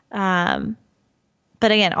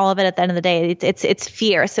 But again, all of it at the end of the day, it's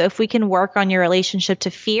fear. So if we can work on your relationship to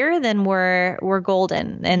fear, then we're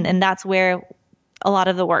golden. And that's where a lot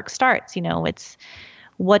of the work starts. It's,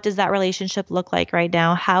 what does that relationship look like right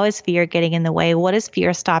now? How is fear getting in the way? What is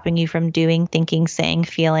fear stopping you from doing, thinking, saying,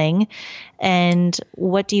 feeling? And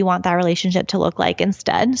what do you want that relationship to look like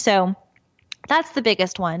instead? So that's the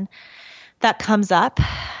biggest one that comes up.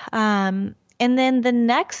 And then the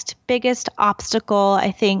next biggest obstacle,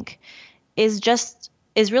 I think, is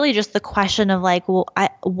really just the question of like, well,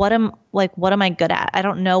 what am I good at? I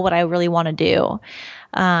don't know what I really want to do.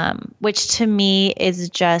 Which to me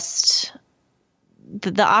is just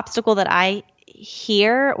the obstacle that I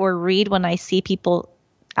hear or read when I see people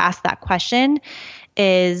ask that question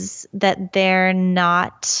is that they're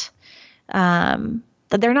not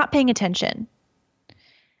paying attention.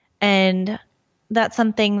 And that's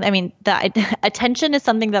something, I mean, that attention is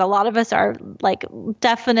something that a lot of us are like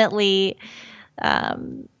definitely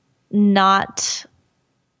not.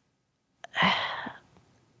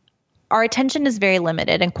 Our attention is very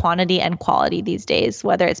limited in quantity and quality these days,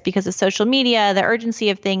 whether it's because of social media, the urgency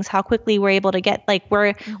of things, how quickly we're able to get, like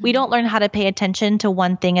we don't learn how to pay attention to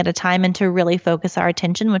one thing at a time and to really focus our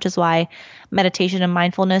attention, which is why meditation and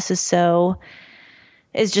mindfulness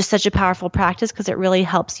is just such a powerful practice, because it really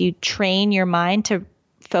helps you train your mind to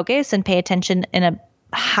focus and pay attention in a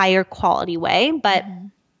higher quality way. But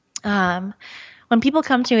when people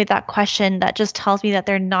come to me with that question, that just tells me that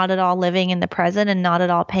they're not at all living in the present and not at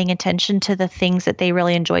all paying attention to the things that they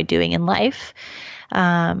really enjoy doing in life.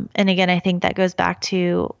 And again, I think that goes back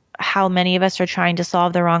to how many of us are trying to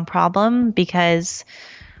solve the wrong problem, because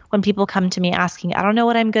when people come to me asking, I don't know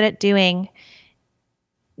what I'm good at doing,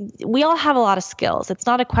 we all have a lot of skills. It's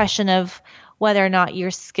not a question of whether or not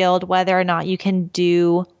you're skilled, whether or not you can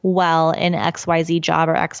do well in XYZ job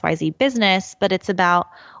or XYZ business, but it's about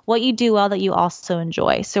what you do well that you also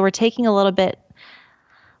enjoy. So we're taking a little bit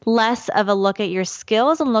less of a look at your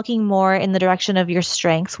skills and looking more in the direction of your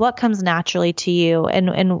strengths. What comes naturally to you,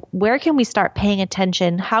 and where can we start paying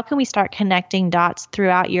attention? How can we start connecting dots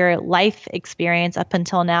throughout your life experience up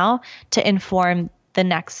until now to inform the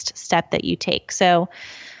next step that you take? So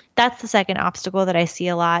that's the second obstacle that I see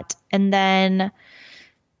a lot. And then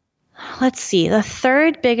let's see, the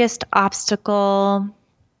third biggest obstacle,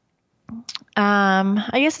 I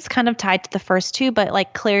guess it's kind of tied to the first two, but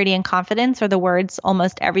like clarity and confidence are the words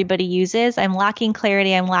almost everybody uses. I'm lacking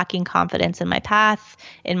clarity. I'm lacking confidence in my path,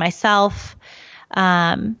 in myself.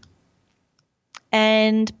 And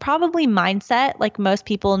probably mindset. Like most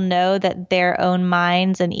people know that their own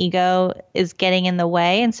minds and ego is getting in the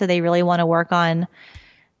way. And so they really want to work on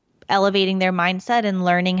elevating their mindset and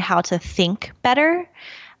learning how to think better,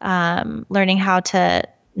 learning how to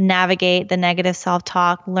navigate the negative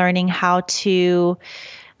self-talk, learning how to,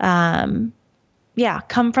 come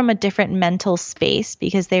from a different mental space,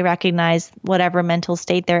 because they recognize whatever mental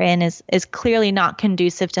state they're in is clearly not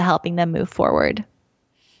conducive to helping them move forward.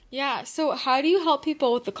 Yeah. So how do you help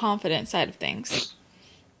people with the confidence side of things?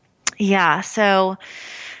 Yeah. So,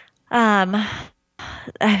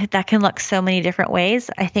 that can look so many different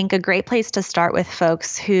ways. I think a great place to start with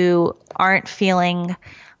folks who aren't feeling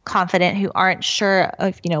confident, who aren't sure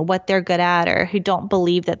of, what they're good at, or who don't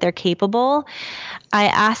believe that they're capable, I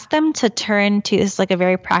ask them to turn to, this is like a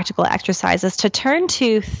very practical exercise, is to turn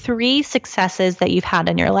to 3 successes that you've had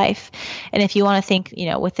in your life. And if you want to think,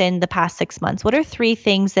 within the past 6 months, what are 3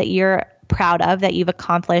 things that you're proud of, that you've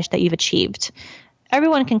accomplished, that you've achieved?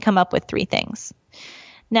 Everyone can come up with 3 things.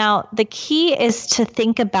 Now, the key is to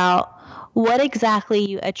think about what exactly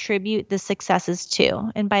you attribute the successes to.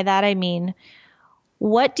 And by that, I mean,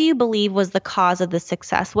 what do you believe was the cause of the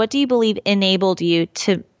success? What do you believe enabled you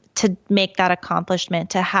to make that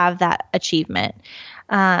accomplishment, to have that achievement?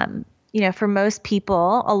 For most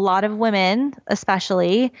people, a lot of women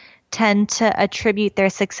especially tend to attribute their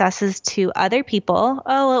successes to other people.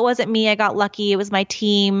 Oh, it wasn't me. I got lucky. It was my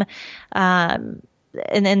team. And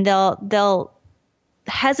then they'll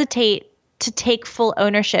hesitate to take full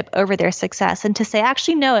ownership over their success and to say,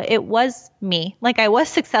 actually, no, it was me. Like, I was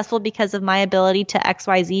successful because of my ability to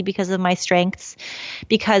XYZ, because of my strengths,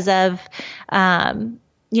 because of,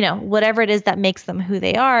 whatever it is that makes them who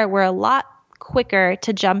they are. We're a lot quicker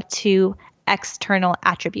to jump to external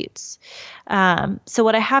attributes. So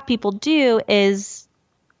what I have people do is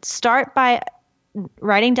start by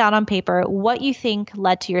writing down on paper what you think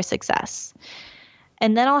led to your success.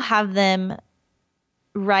 And then I'll have them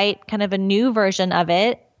write kind of a new version of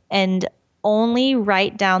it and only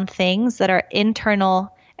write down things that are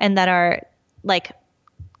internal and that are like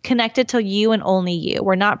connected to you and only you.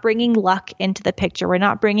 We're not bringing luck into the picture. We're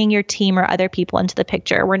not bringing your team or other people into the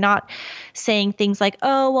picture. We're not saying things like,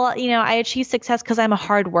 oh, well, I achieve success because I'm a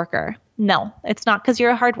hard worker. No, it's not because you're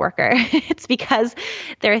a hard worker. It's because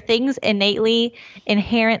there are things innately,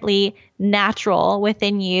 inherently natural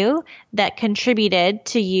within you that contributed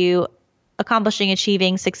to you accomplishing,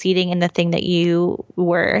 achieving, succeeding in the thing that you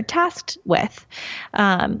were tasked with.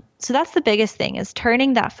 So that's the biggest thing, is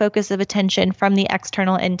turning that focus of attention from the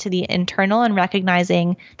external into the internal and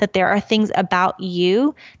recognizing that there are things about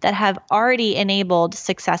you that have already enabled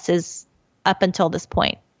successes up until this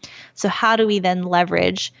point. So how do we then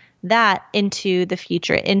leverage that into the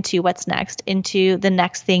future, into what's next, into the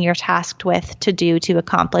next thing you're tasked with to do, to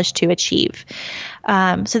accomplish, to achieve?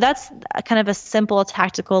 So that's kind of a simple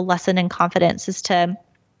tactical lesson in confidence, is to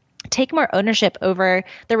take more ownership over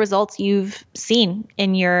the results you've seen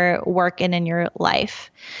in your work and in your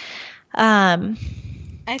life. I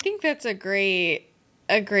think that's a great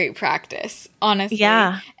practice, honestly.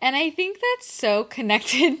 Yeah. And I think that's so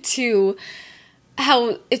connected to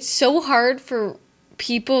how it's so hard for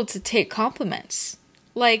people to take compliments.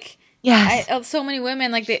 Like, yes. So many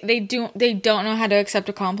women, like they don't know how to accept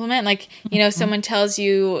a compliment. Like, someone tells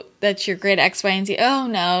you that you're great at X, Y, and Z. Oh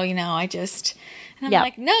no, I just, and I'm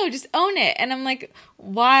like, no, just own it. And I'm like,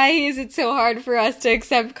 why is it so hard for us to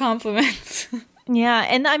accept compliments? Yeah.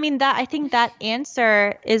 And I mean, I think that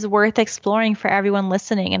answer is worth exploring for everyone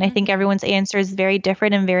listening. And I think everyone's answer is very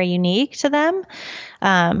different and very unique to them.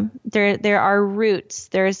 There are roots.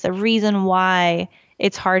 There's a reason why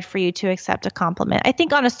it's hard for you to accept a compliment. I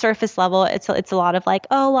think on a surface level, it's a lot of like,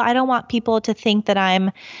 oh, well, I don't want people to think that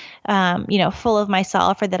I'm, full of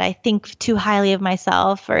myself, or that I think too highly of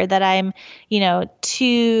myself, or that I'm,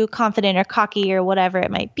 too confident or cocky or whatever it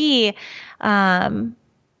might be. And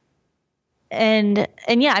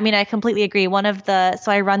yeah, I mean, I completely agree. So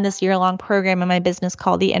I run this year-long program in my business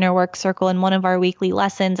called the Inner Work Circle. And one of our weekly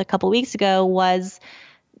lessons a couple weeks ago was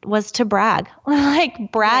to brag,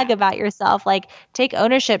 about yourself, like take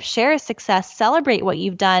ownership, share success, celebrate what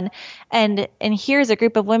you've done. And here's a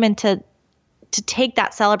group of women to take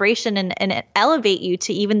that celebration and elevate you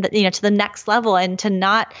to even to the next level, and to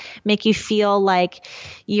not make you feel like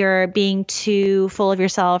you're being too full of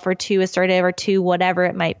yourself or too assertive or too whatever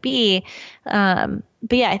it might be. But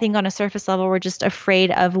yeah, I think on a surface level, we're just afraid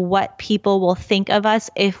of what people will think of us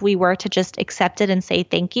if we were to just accept it and say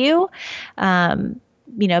thank you.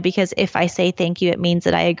 Because if I say thank you, it means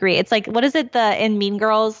that I agree. It's like, what is it in Mean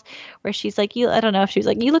Girls where she's like, I don't know if she was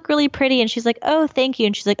like, you look really pretty. And she's like, oh, thank you.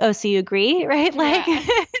 And she's like, oh, so you agree? Right? Like,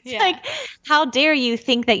 it's like, how dare you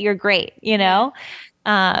think that you're great,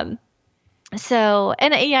 So,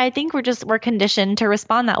 I think we're conditioned to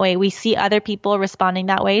respond that way. We see other people responding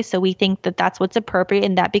that way. So we think that that's what's appropriate,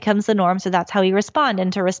 and that becomes the norm. So that's how we respond.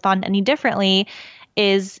 And to respond any differently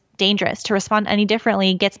is dangerous. To respond any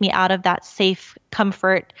differently gets me out of that safe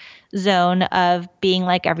comfort zone of being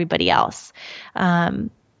like everybody else.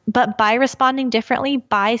 But by responding differently,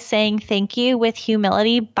 by saying thank you with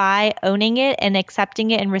humility, by owning it and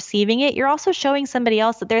accepting it and receiving it, you're also showing somebody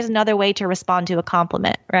else that there's another way to respond to a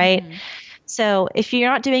compliment, right? Mm-hmm. So if you're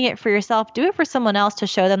not doing it for yourself, do it for someone else to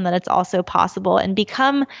show them that it's also possible, and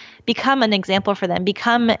become an example for them,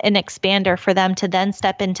 become an expander for them to then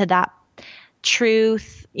step into that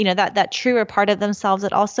truth, that truer part of themselves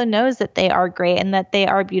that also knows that they are great and that they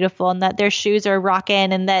are beautiful and that their shoes are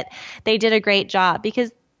rocking and that they did a great job.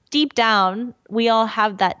 Because deep down, we all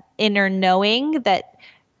have that inner knowing that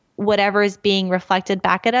whatever is being reflected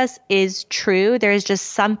back at us is true. There's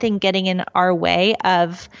just something getting in our way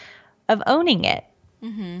of owning it.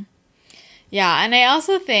 Mm-hmm. Yeah. And I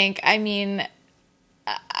also think, I'll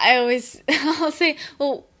say,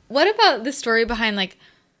 well, what about the story behind, like,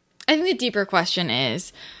 I think the deeper question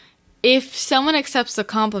is, if someone accepts the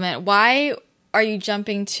compliment, why are you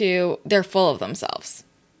jumping to they're full of themselves?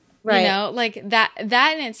 Right. Like that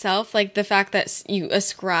in itself, like the fact that you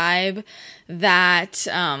ascribe that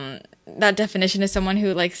definition to someone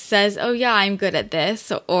who like says, oh yeah, I'm good at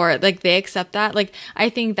this, or like they accept that, like I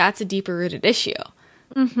think that's a deeper rooted issue.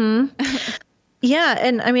 Mm-hmm. Yeah.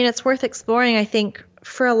 And it's worth exploring. I think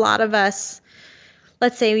for a lot of us,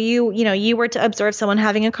 let's say you were to observe someone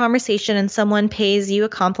having a conversation and someone pays you a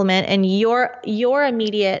compliment, and your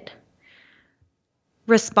immediate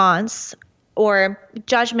response or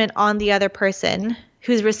judgment on the other person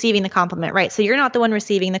who's receiving the compliment, right? So you're not the one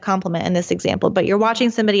receiving the compliment in this example, but you're watching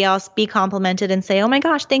somebody else be complimented and say, oh my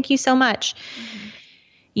gosh, thank you so much. Mm-hmm.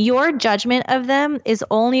 Your judgment of them is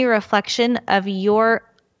only a reflection of your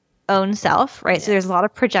own self, right? Yes. So there's a lot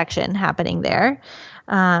of projection happening there.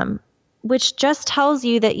 which just tells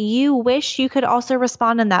you that you wish you could also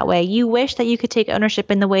respond in that way. You wish that you could take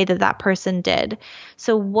ownership in the way that that person did.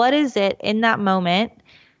 So what is it in that moment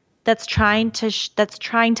that's trying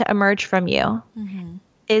to emerge from you? Mm-hmm.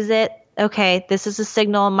 Is it, okay, this is a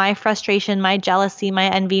signal, my frustration, my jealousy, my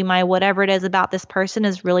envy, my whatever it is about this person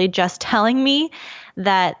is really just telling me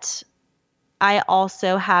that I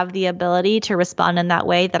also have the ability to respond in that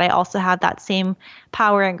way, that I also have that same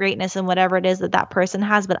power and greatness and whatever it is that that person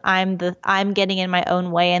has, but I'm getting in my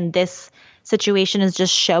own way, and this situation is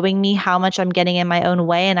just showing me how much I'm getting in my own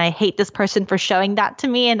way, and I hate this person for showing that to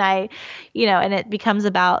me, and and it becomes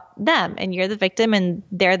about them, and you're the victim and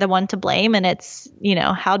they're the one to blame, and it's,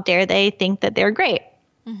 how dare they think that they're great.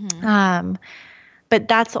 Mm-hmm. But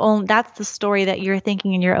that's the story that you're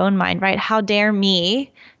thinking in your own mind, right? How dare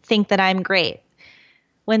me think that I'm great?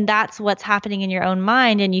 When that's what's happening in your own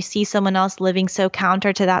mind and you see someone else living so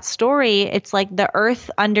counter to that story, it's like the earth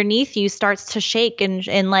underneath you starts to shake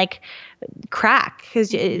and like crack,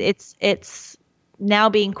 because it's now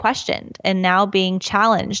being questioned and now being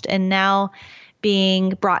challenged and now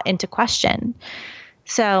being brought into question.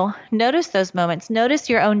 So notice those moments. Notice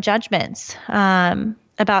your own judgments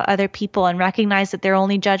about other people, and recognize that they're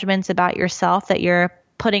only judgments about yourself that you're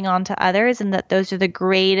putting onto others, and that those are the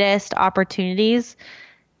greatest opportunities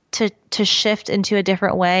to shift into a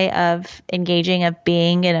different way of engaging, of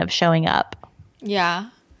being, and of showing up. Yeah,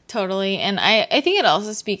 totally. And I think it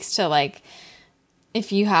also speaks to, like,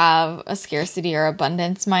 if you have a scarcity or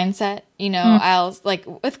abundance mindset, I'll, like,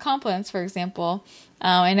 with compliments, for example,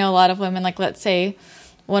 I know a lot of women, like, let's say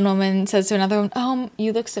one woman says to another woman, "Oh,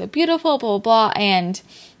 you look so beautiful, blah, blah, blah." And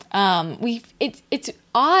it's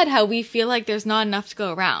odd how we feel like there's not enough to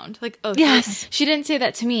go around. Like, oh, yes, she didn't say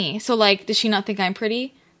that to me, so, like, does she not think I'm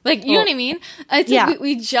pretty? Like, you know what I mean? It's like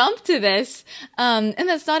we jump to this, and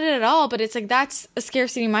that's not it at all, but it's like, that's a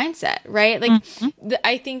scarcity mindset, right? Like,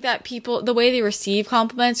 I think that people, the way they receive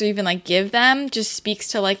compliments or even, like, give them just speaks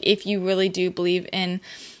to, like, if you really do believe in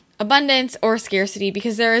abundance or scarcity,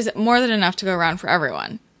 because there is more than enough to go around for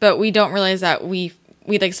everyone, but we don't realize that we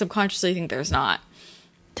like subconsciously think there's not.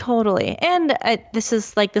 Totally. And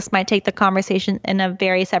this might take the conversation in a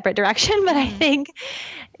very separate direction, but I think,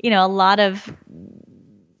 a lot of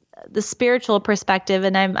the spiritual perspective,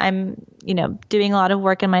 and I'm doing a lot of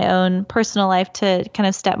work in my own personal life to kind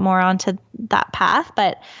of step more onto that path.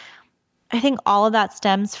 But I think all of that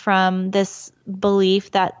stems from this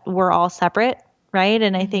belief that we're all separate, right?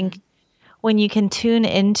 And I think when you can tune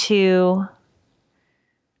into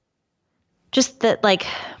just that, like,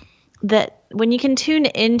 that when you can tune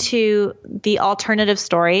into the alternative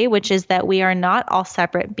story, which is that we are not all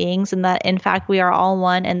separate beings, and that in fact we are all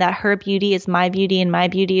one, and that her beauty is my beauty and my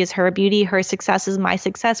beauty is her beauty, her success is my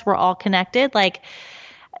success, we're all connected. Like,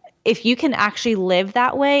 if you can actually live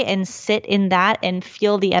that way and sit in that and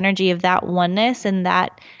feel the energy of that oneness and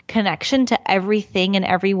that connection to everything and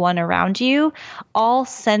everyone around you, all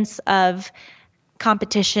sense of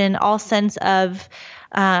competition, all sense of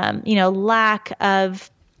lack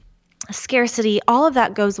of scarcity, all of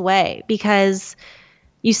that goes away, because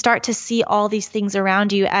you start to see all these things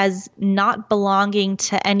around you as not belonging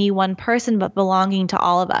to any one person, but belonging to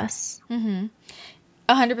all of us.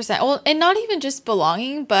 100%. Well, and not even just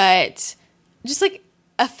belonging, but just like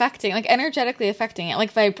affecting, like energetically affecting it,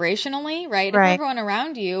 like vibrationally, right? If everyone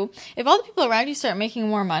around you, if all the people around you start making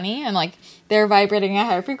more money and like they're vibrating at a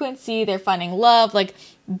higher frequency, they're finding love, like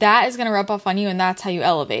that is going to rub off on you, and that's how you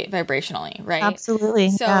elevate vibrationally, right?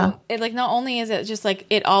 Absolutely. So it, like, not only is it just like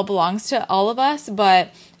it all belongs to all of us,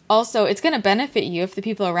 but also it's going to benefit you if the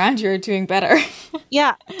people around you are doing better.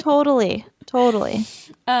 Yeah, totally.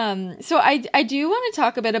 So I do want to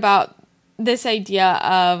talk a bit about this idea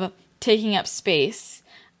of taking up space,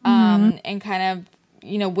 and kind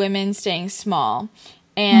of, women staying small,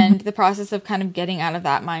 and the process of kind of getting out of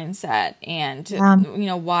that mindset, and,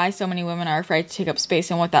 why so many women are afraid to take up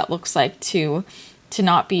space, and what that looks like to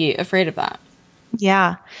not be afraid of that.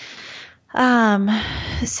 Yeah.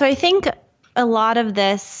 So I think a lot of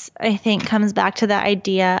this, comes back to the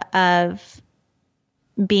idea of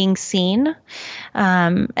being seen.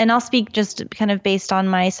 And I'll speak just kind of based on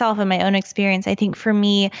myself and my own experience. I think for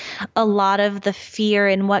me, a lot of the fear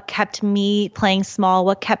and what kept me playing small,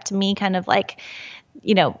 what kept me kind of like,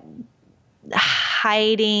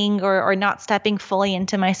 hiding or not stepping fully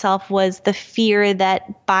into myself, was the fear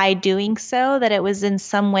that by doing so, that it was in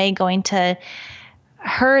some way going to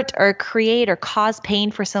hurt or create or cause pain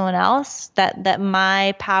for someone else, that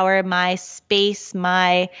my power, my space,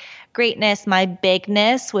 my greatness, my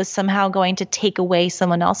bigness was somehow going to take away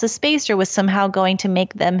someone else's space, or was somehow going to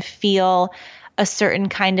make them feel a certain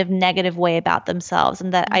kind of negative way about themselves,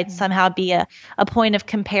 and that I'd somehow be a point of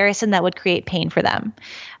comparison that would create pain for them.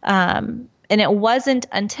 And it wasn't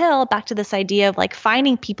until, back to this idea of like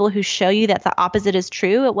finding people who show you that the opposite is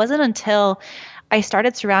true, it wasn't until I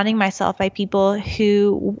started surrounding myself by people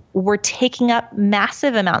who were taking up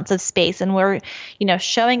massive amounts of space and were,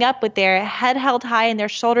 showing up with their head held high and their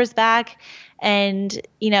shoulders back. And,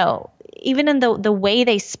 even in the way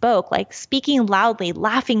they spoke, like speaking loudly,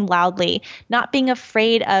 laughing loudly, not being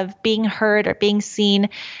afraid of being heard or being seen,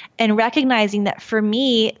 and recognizing that for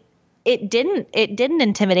me, it didn't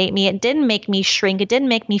intimidate me. It didn't make me shrink. It didn't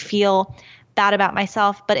make me feel bad about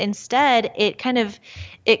myself, but instead it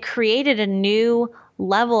created a new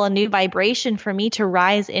level, a new vibration for me to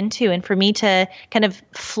rise into and for me to kind of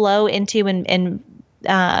flow into and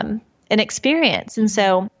experience. And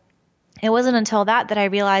so it wasn't until that I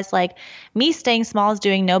realized like me staying small is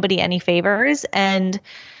doing nobody any favors. And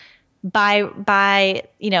by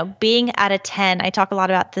being at a 10, I talk a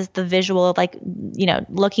lot about this, the visual of like,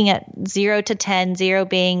 looking at 0 to 10, 0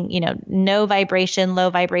 being, no vibration,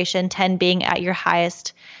 low vibration, 10 being at your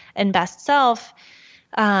highest and best self.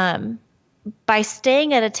 By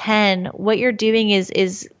staying at a 10, what you're doing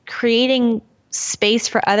is creating space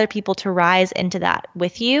for other people to rise into that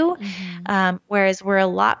with you. Whereas we're a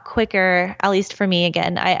lot quicker, at least for me,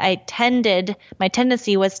 again, my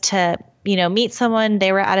tendency was to, meet someone,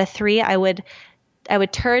 they were at a 3, I would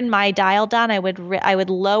turn my dial down. I would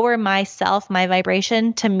lower myself, my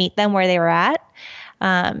vibration to meet them where they were at.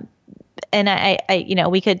 And I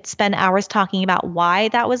we could spend hours talking about why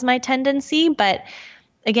that was my tendency, but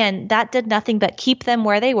again, that did nothing but keep them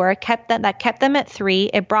where they were, kept them at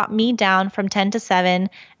 3. It brought me down from 10 to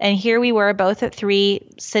 7. And here we were both at 3,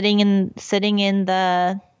 sitting in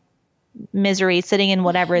the misery, sitting in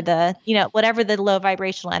whatever the low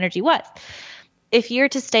vibrational energy was. If you're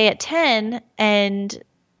to stay at 10 and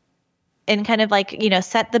kind of like,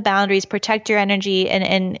 set the boundaries, protect your energy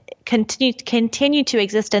and continue to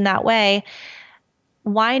exist in that way,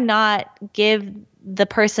 why not give the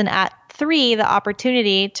person at 3 the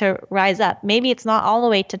opportunity to rise up? Maybe it's not all the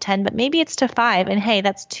way to 10, but maybe it's to 5. And hey,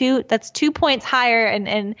 that's 2 points higher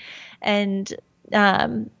and 2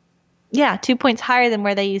 points higher than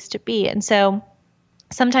where they used to be. And so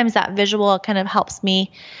sometimes that visual kind of helps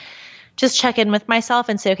me just check in with myself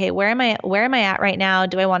and say, okay, where am I at right now?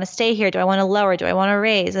 Do I want to stay here? Do I want to lower? Do I want to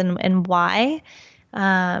raise? And why?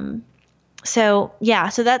 So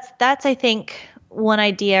that's I think one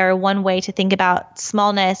idea or one way to think about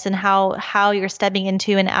smallness and how you're stepping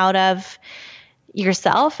into and out of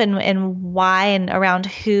yourself and why and around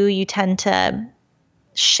who you tend to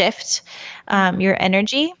shift your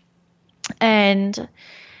energy. And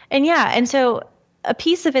so a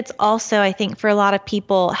piece of it's also, I think, for a lot of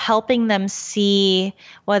people, helping them see,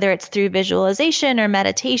 whether it's through visualization or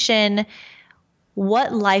meditation,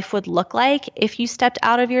 what life would look like if you stepped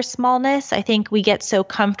out of your smallness. I think we get so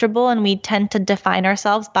comfortable and we tend to define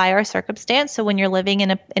ourselves by our circumstance. So when you're living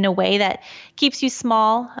in a way that keeps you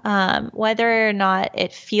small, whether or not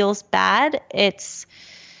it feels bad, it's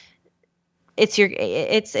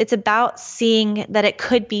about seeing that it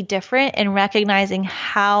could be different and recognizing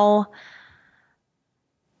how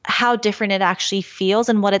different it actually feels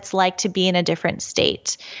and what it's like to be in a different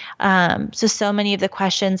state. So many of the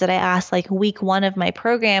questions that I asked, like week 1 of my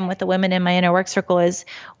program with the women in my inner work circle, is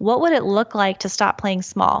what would it look like to stop playing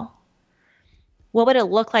small? What would it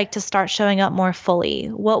look like to start showing up more fully?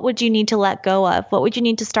 What would you need to let go of? What would you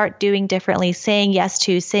need to start doing differently, saying yes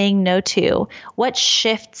to, saying no to? What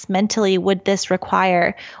shifts mentally would this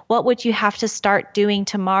require? What would you have to start doing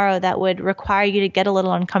tomorrow that would require you to get a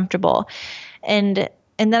little uncomfortable? And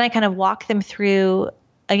then I kind of walk them through,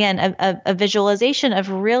 again, a visualization of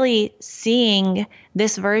really seeing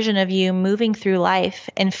this version of you moving through life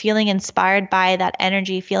and feeling inspired by that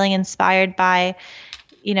energy, feeling inspired by,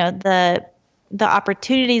 the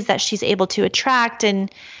opportunities that she's able to attract. And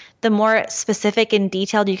the more specific and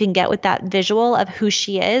detailed you can get with that visual of who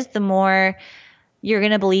she is, the more you're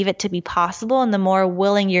going to believe it to be possible, and the more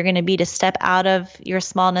willing you're going to be to step out of your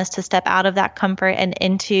smallness, to step out of that comfort and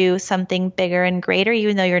into something bigger and greater.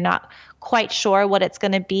 Even though you're not quite sure what it's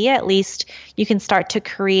going to be, at least you can start to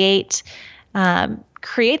create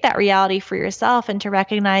that reality for yourself, and to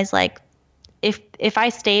recognize, like, if I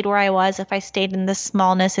stayed where I was, if I stayed in this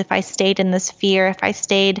smallness, if I stayed in this fear, if I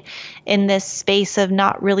stayed in this space of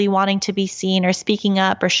not really wanting to be seen or speaking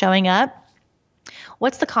up or showing up,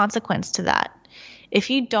 what's the consequence to that?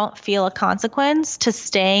 If you don't feel a consequence to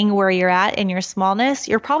staying where you're at in your smallness,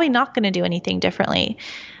 you're probably not going to do anything differently.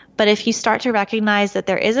 But if you start to recognize that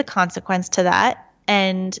there is a consequence to that,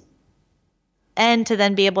 and end to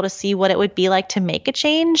then be able to see what it would be like to make a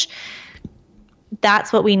change,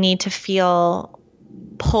 that's what we need to feel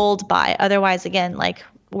pulled by. Otherwise, again, like,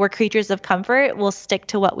 we're creatures of comfort. We'll stick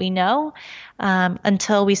to what we know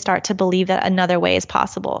until we start to believe that another way is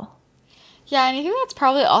possible. Yeah, and I think that's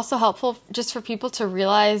probably also helpful just for people to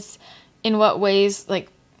realize in what ways, like,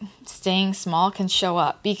 staying small can show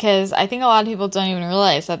up, because I think a lot of people don't even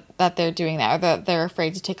realize that they're doing that, or that they're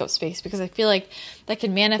afraid to take up space, because I feel like that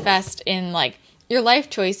can manifest in, like, your life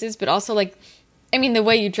choices, but also, like, I mean, the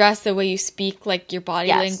way you dress, the way you speak, like, your body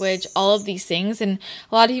language, all of these things. And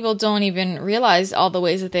a lot of people don't even realize all the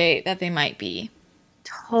ways that they might be.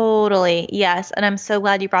 Totally. Yes. And I'm so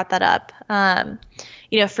glad you brought that up.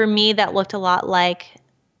 For me, that looked a lot like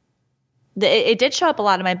it did show up a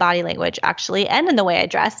lot in my body language, actually, and in the way I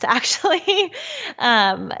dressed, actually.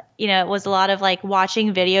 It was a lot of, like,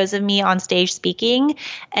 watching videos of me on stage speaking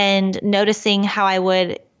and noticing how I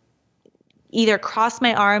would either cross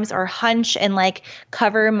my arms or hunch and, like,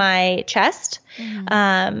 cover my chest.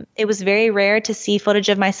 Mm-hmm. It was very rare to see footage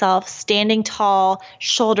of myself standing tall,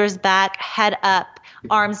 shoulders back, head up,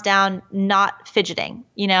 arms down, not fidgeting,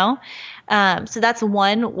 So that's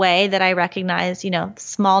one way that I recognize,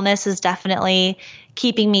 smallness is definitely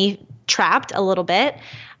keeping me trapped a little bit.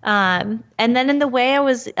 And then in the way I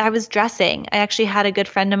was dressing, I actually had a good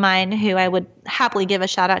friend of mine who I would happily give a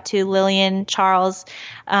shout out to, Lillian Charles.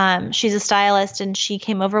 She's a stylist, and she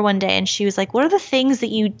came over one day and she was like, "What are the things that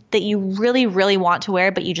you really, really want to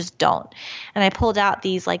wear, but you just don't?" And I pulled out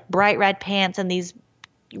these, like, bright red pants and these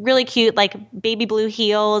really cute, like, baby blue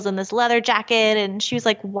heels and this leather jacket. And she was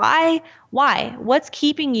like, why? What's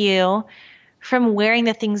keeping you from wearing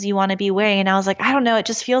the things you want to be wearing? And I was like, I don't know. It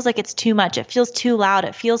just feels like it's too much. It feels too loud.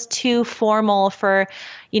 It feels too formal for,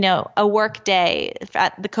 a work day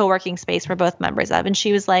at the co-working space we're both members of. And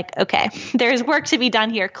she was like, okay, there's work to be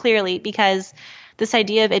done here, clearly, because this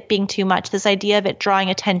idea of it being too much, this idea of it drawing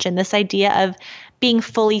attention, this idea of being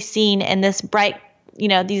fully seen in this bright,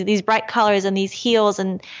 these bright colors and these heels,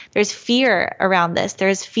 and there's fear around this.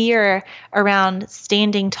 There's fear around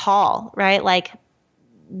standing tall, right? Like,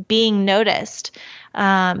 being noticed.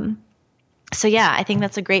 So yeah, I think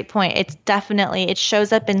that's a great point. It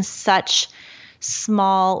shows up in such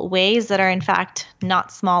small ways that are in fact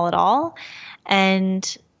not small at all.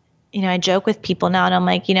 And, I joke with people now, and I'm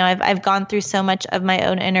like, I've gone through so much of my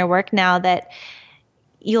own inner work now that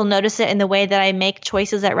you'll notice it in the way that I make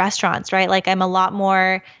choices at restaurants, right? Like, I'm a lot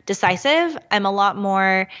more decisive. I'm a lot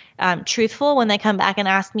more truthful when they come back and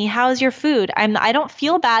ask me, how's your food? I don't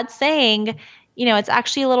feel bad saying, it's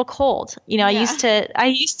actually a little cold. Yeah. I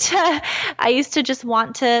used to just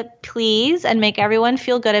want to please and make everyone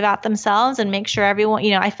feel good about themselves and make sure everyone,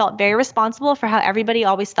 I felt very responsible for how everybody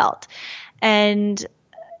always felt. And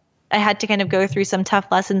I had to kind of go through some tough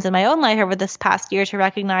lessons in my own life over this past year to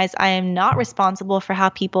recognize I am not responsible for how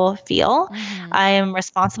people feel. Mm-hmm. I am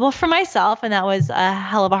responsible for myself. And that was a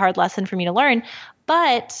hell of a hard lesson for me to learn.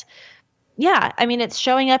 But yeah, I mean, it's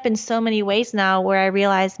showing up in so many ways now where I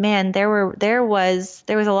realized, man, there was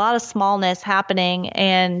a lot of smallness happening.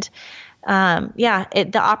 And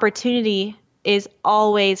the opportunity is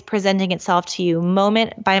always presenting itself to you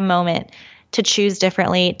moment by moment to choose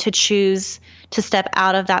differently, to choose to step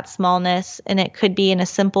out of that smallness. And it could be in a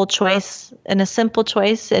simple choice in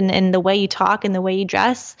the way you talk, in the way you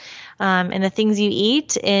dress, in the things you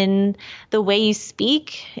eat, in the way you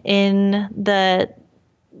speak, in the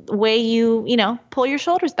way you pull your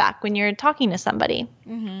shoulders back when you're talking to somebody.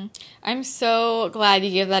 Mm-hmm. I'm so glad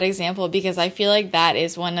you gave that example, because I feel like that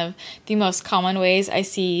is one of the most common ways I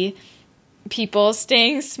see people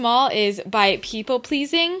staying small is by people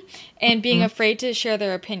pleasing and being afraid to share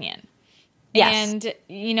their opinion. Yes. And,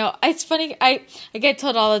 it's funny. I get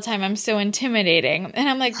told all the time I'm so intimidating. And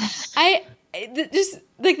I'm like, just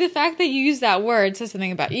like the fact that you use that word says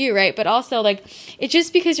something about you, right? But also, like, it's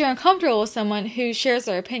just because you're uncomfortable with someone who shares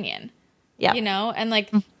their opinion. Yeah. And,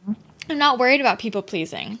 like, I'm not worried about people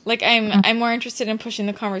pleasing. Like, I'm more interested in pushing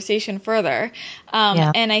the conversation further.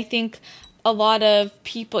 And I think a lot of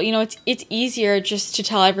people, it's easier just to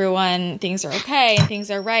tell everyone things are okay and things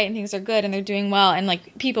are right and things are good and they're doing well and,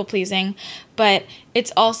 like, people pleasing. But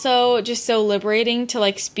it's also just so liberating to,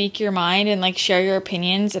 like, speak your mind and, like, share your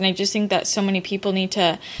opinions. And I just think that so many people need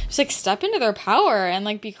to just, like, step into their power and,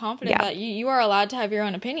 like, be confident that you are allowed to have your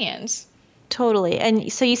own opinions. Totally.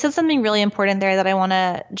 And so you said something really important there that I want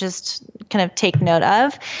to just kind of take note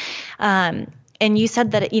of. And you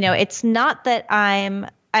said that, it's not that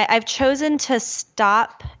I've chosen to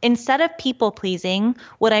stop, instead of people pleasing,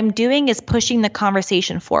 what I'm doing is pushing the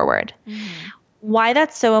conversation forward. Mm-hmm. why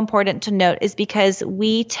that's so important to note is because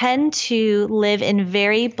we tend to live in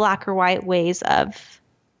very black or white ways of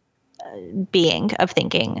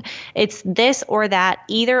thinking. It's this or that,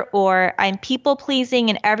 either or. I'm people pleasing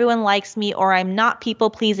and everyone likes me, or I'm not people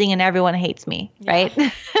pleasing and everyone hates me, right?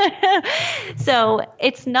 So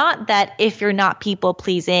it's not that if you're not people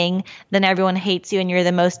pleasing, then everyone hates you and you're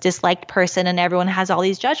the most disliked person and everyone has all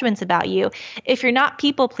these judgments about you. If you're not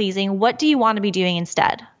people pleasing, what do you want to be doing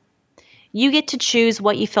instead? You get to choose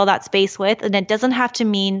what you fill that space with, and it doesn't have to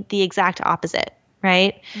mean the exact opposite.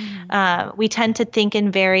 Right? We tend to think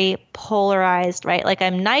in very polarized, right? Like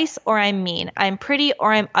I'm nice or I'm mean. I'm pretty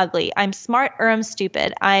or I'm ugly. I'm smart or I'm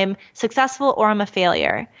stupid. I'm successful or I'm a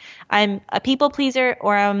failure. I'm a people pleaser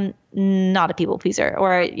or I'm not a people pleaser,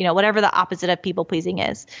 or, whatever the opposite of people pleasing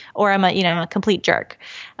is, or I'm a complete jerk.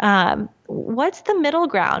 What's the middle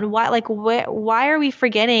ground? Why are we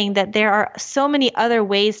forgetting that there are so many other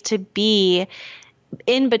ways to be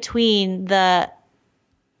in between the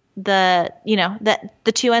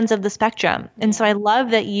two ends of the spectrum? And so I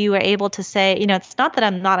love that you were able to say, it's not that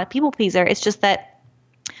I'm not a people pleaser. It's just that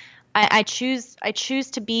I choose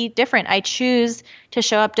to be different. I choose to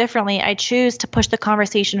show up differently. I choose to push the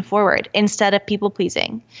conversation forward instead of people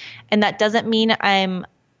pleasing. And that doesn't mean it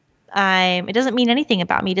doesn't mean anything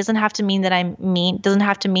about me. It doesn't have to mean that I'm mean. It doesn't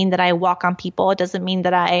have to mean that I walk on people. It doesn't mean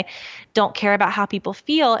that I don't care about how people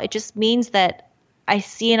feel. It just means that I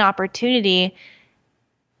see an opportunity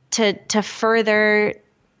to further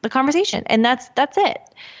the conversation. And that's it.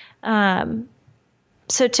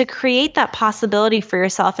 So to create that possibility for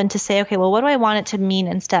yourself and to say, okay, well, what do I want it to mean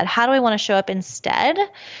instead? How do I want to show up instead?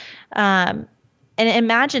 And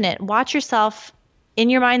imagine it. Watch yourself in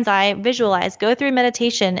your mind's eye, visualize, go through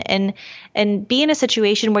meditation and be in a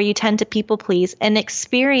situation where you tend to people please and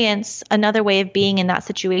experience another way of being in that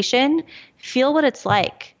situation. Feel what it's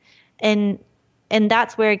like. And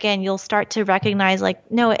that's where, again, you'll start to recognize,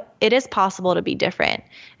 no, it is possible to be different.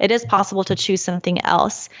 It is possible to choose something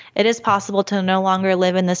else. It is possible to no longer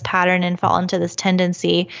live in this pattern and fall into this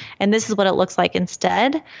tendency. And this is what it looks like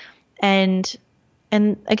instead. And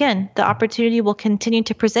again, the opportunity will continue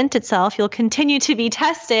to present itself. You'll continue to be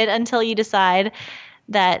tested until you decide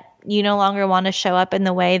that you no longer want to show up in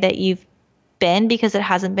the way that you've been because it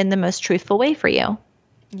hasn't been the most truthful way for you.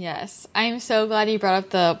 Yes. I'm so glad you brought up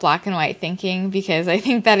the black and white thinking, because I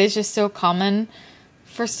think that is just so common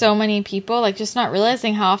for so many people, just not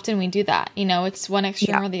realizing how often we do that. It's one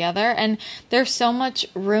extreme or the other, and there's so much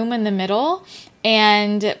room in the middle,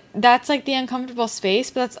 and that's the uncomfortable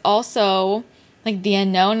space, but that's also the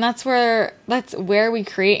unknown. That's where we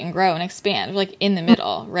create and grow and expand, in the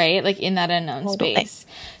middle, right? In that unknown space.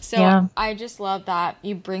 So I just love that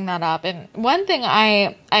you bring that up. And one thing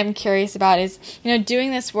I'm curious about is,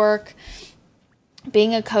 doing this work,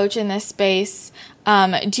 being a coach in this space,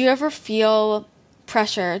 do you ever feel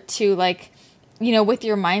pressure to with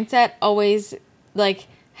your mindset, always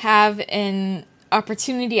have an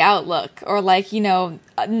opportunity outlook, or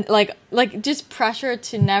just pressure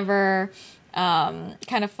to never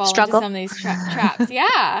kind of fall struggle into some of these traps?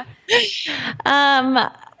 Yeah.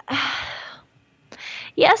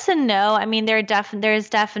 Yes and no. I mean, there's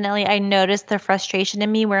definitely, I noticed the frustration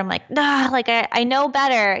in me where I'm I know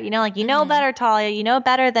better, know better, Talia, you know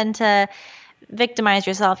better than to victimize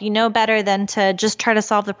yourself. You know better than to just try to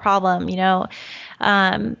solve the problem,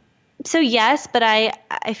 So yes, but I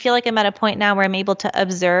feel like I'm at a point now where I'm able to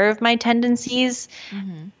observe my tendencies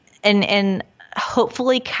and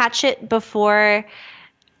hopefully catch it before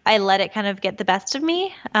I let it kind of get the best of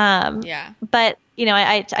me. But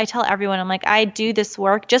I tell everyone, I'm I do this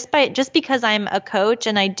work just because I'm a coach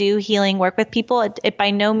and I do healing work with people. It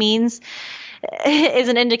by no means is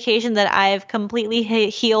an indication that I've completely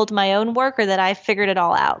healed my own work or that I've figured it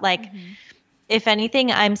all out. If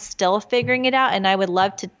anything, I'm still figuring it out, and I would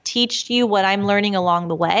love to teach you what I'm learning along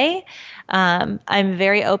the way. I'm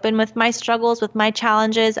very open with my struggles, with my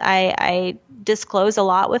challenges. I disclose a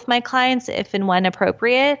lot with my clients if and when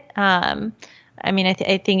appropriate. I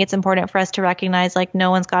think it's important for us to recognize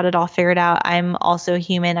no one's got it all figured out. I'm also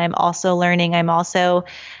human. I'm also learning. I'm also,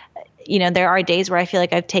 there are days where I feel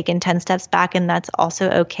like I've taken 10 steps back, and that's also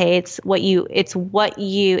okay. It's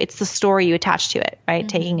the story you attach to it, right?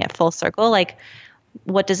 Taking it full circle.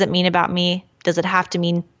 What does it mean about me? Does it have to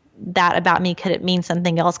mean that about me? Could it mean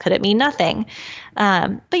something else? Could it mean nothing?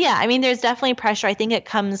 But yeah, there's definitely pressure. I think it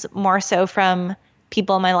comes more so from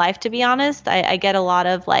people in my life, to be honest. I get a lot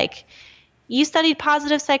of you studied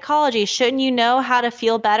positive psychology. Shouldn't you know how to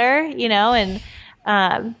feel better? And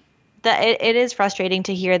that it is frustrating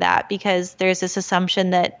to hear that, because there's this assumption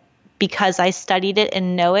that because I studied it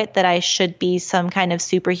and know it that I should be some kind of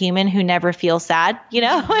superhuman who never feels sad,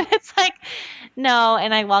 It's like, no.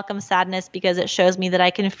 And I welcome sadness because it shows me that I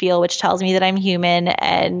can feel, which tells me that I'm human,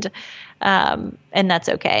 and that's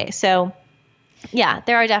okay. So yeah,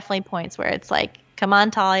 there are definitely points where it's like, come on,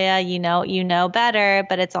 Talia, you know better,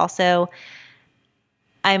 but it's also,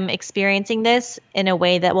 I'm experiencing this in a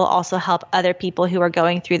way that will also help other people who are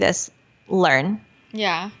going through this learn.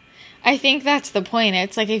 Yeah. I think that's the point.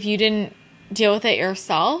 It's like, if you didn't deal with it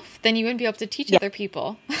yourself, then you wouldn't be able to teach other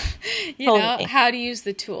people, know, how to use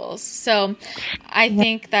the tools. So I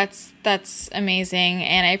think that's amazing.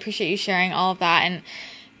 And I appreciate you sharing all of that. And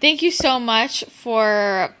thank you so much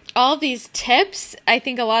for all of these tips. I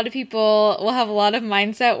think a lot of people will have a lot of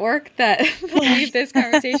mindset work that they'll leave this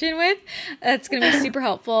conversation with. That's going to be super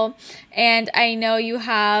helpful. And I know you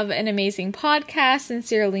have an amazing podcast,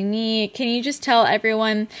 Sincerely Me. Can you just tell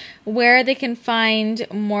everyone where they can find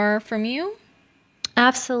more from you?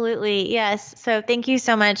 Absolutely. Yes. So thank you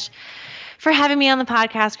so much for having me on the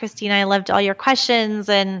podcast, Christina. I loved all your questions,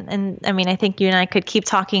 and I mean, I think you and I could keep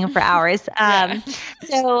talking for hours.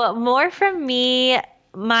 So more from me.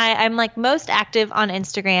 I'm like most active on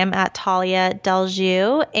Instagram at Talia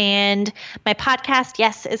Deljoux, and my podcast,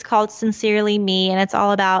 yes, is called Sincerely Me, and it's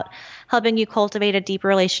all about helping you cultivate a deeper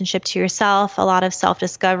relationship to yourself, a lot of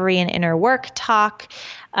self-discovery and inner work talk.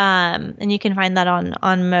 And you can find that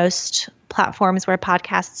on most platforms where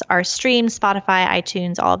podcasts are streamed, Spotify,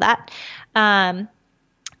 iTunes, all of that.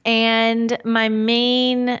 And my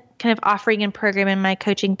main kind of offering and program in my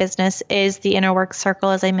coaching business is the Inner Work Circle,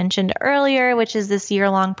 as I mentioned earlier, which is this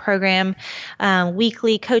year-long program,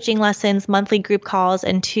 weekly coaching lessons, monthly group calls,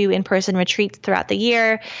 and 2 in-person retreats throughout the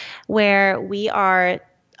year, where we are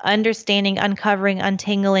understanding, uncovering,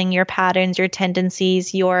 untangling your patterns, your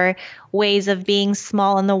tendencies, your ways of being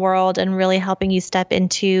small in the world, and really helping you step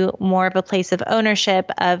into more of a place of ownership,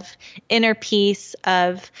 of inner peace,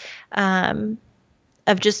 of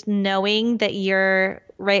just knowing that you're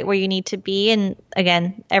right where you need to be. And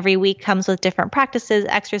again, every week comes with different practices,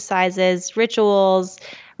 exercises, rituals,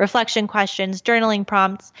 reflection questions, journaling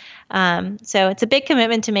prompts. So it's a big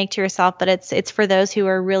commitment to make to yourself, but it's for those who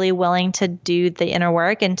are really willing to do the inner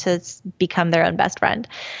work and to become their own best friend.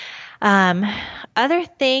 Other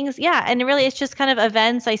things, and really it's just kind of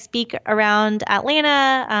events. I speak around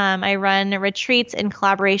Atlanta. I run retreats in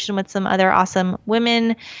collaboration with some other awesome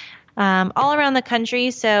women all around the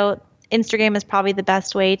country. So Instagram is probably the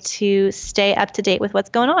best way to stay up to date with what's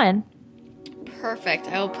going on. Perfect.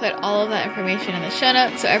 I will put all of that information in the show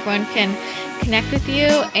notes so everyone can connect with you.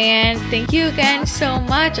 And thank you again so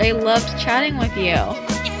much. I loved chatting with you.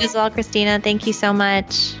 You as well, Christina. Thank you so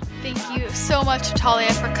much. Thank you so much to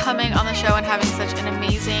Talia for coming on the show and having such an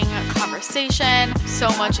amazing conversation. So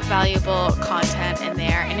much valuable content in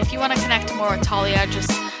there. And if you want to connect more with Talia,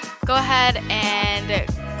 just go ahead and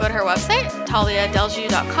go to her website,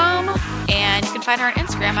 taliadeljoux.com, and you can find her on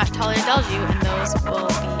Instagram at taliadeljoux, and those will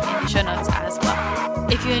be in the show notes as well.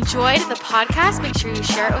 If you enjoyed the podcast, make sure you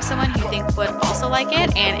share it with someone who you think would also like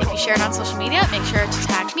it, and if you share it on social media, make sure to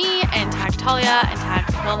tag me and tag Talia and tag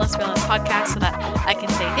Wellness Realness Podcast so that I can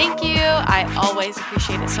say thank you. I always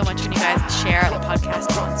appreciate it so much when you guys share the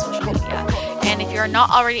podcast on social media. And if you're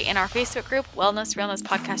not already in our Facebook group, Wellness Realness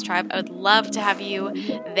Podcast Tribe, I would love to have you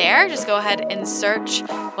there. Just go ahead and search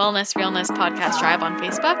Wellness Realness Podcast Tribe on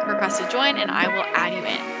Facebook, request to join, and I will add you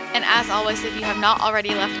in. And as always, if you have not already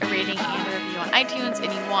left a rating and a review on iTunes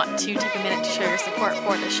and you want to take a minute to show your support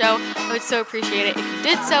for the show, I would so appreciate it if you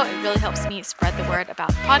did so. It really helps me spread the word about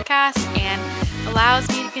the podcast and allows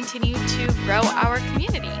me to continue to grow our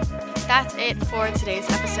community. That's it for today's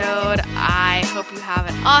episode. I hope you have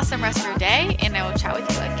an awesome rest of your day, and I will chat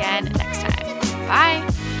with you again next time.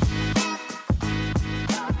 Bye.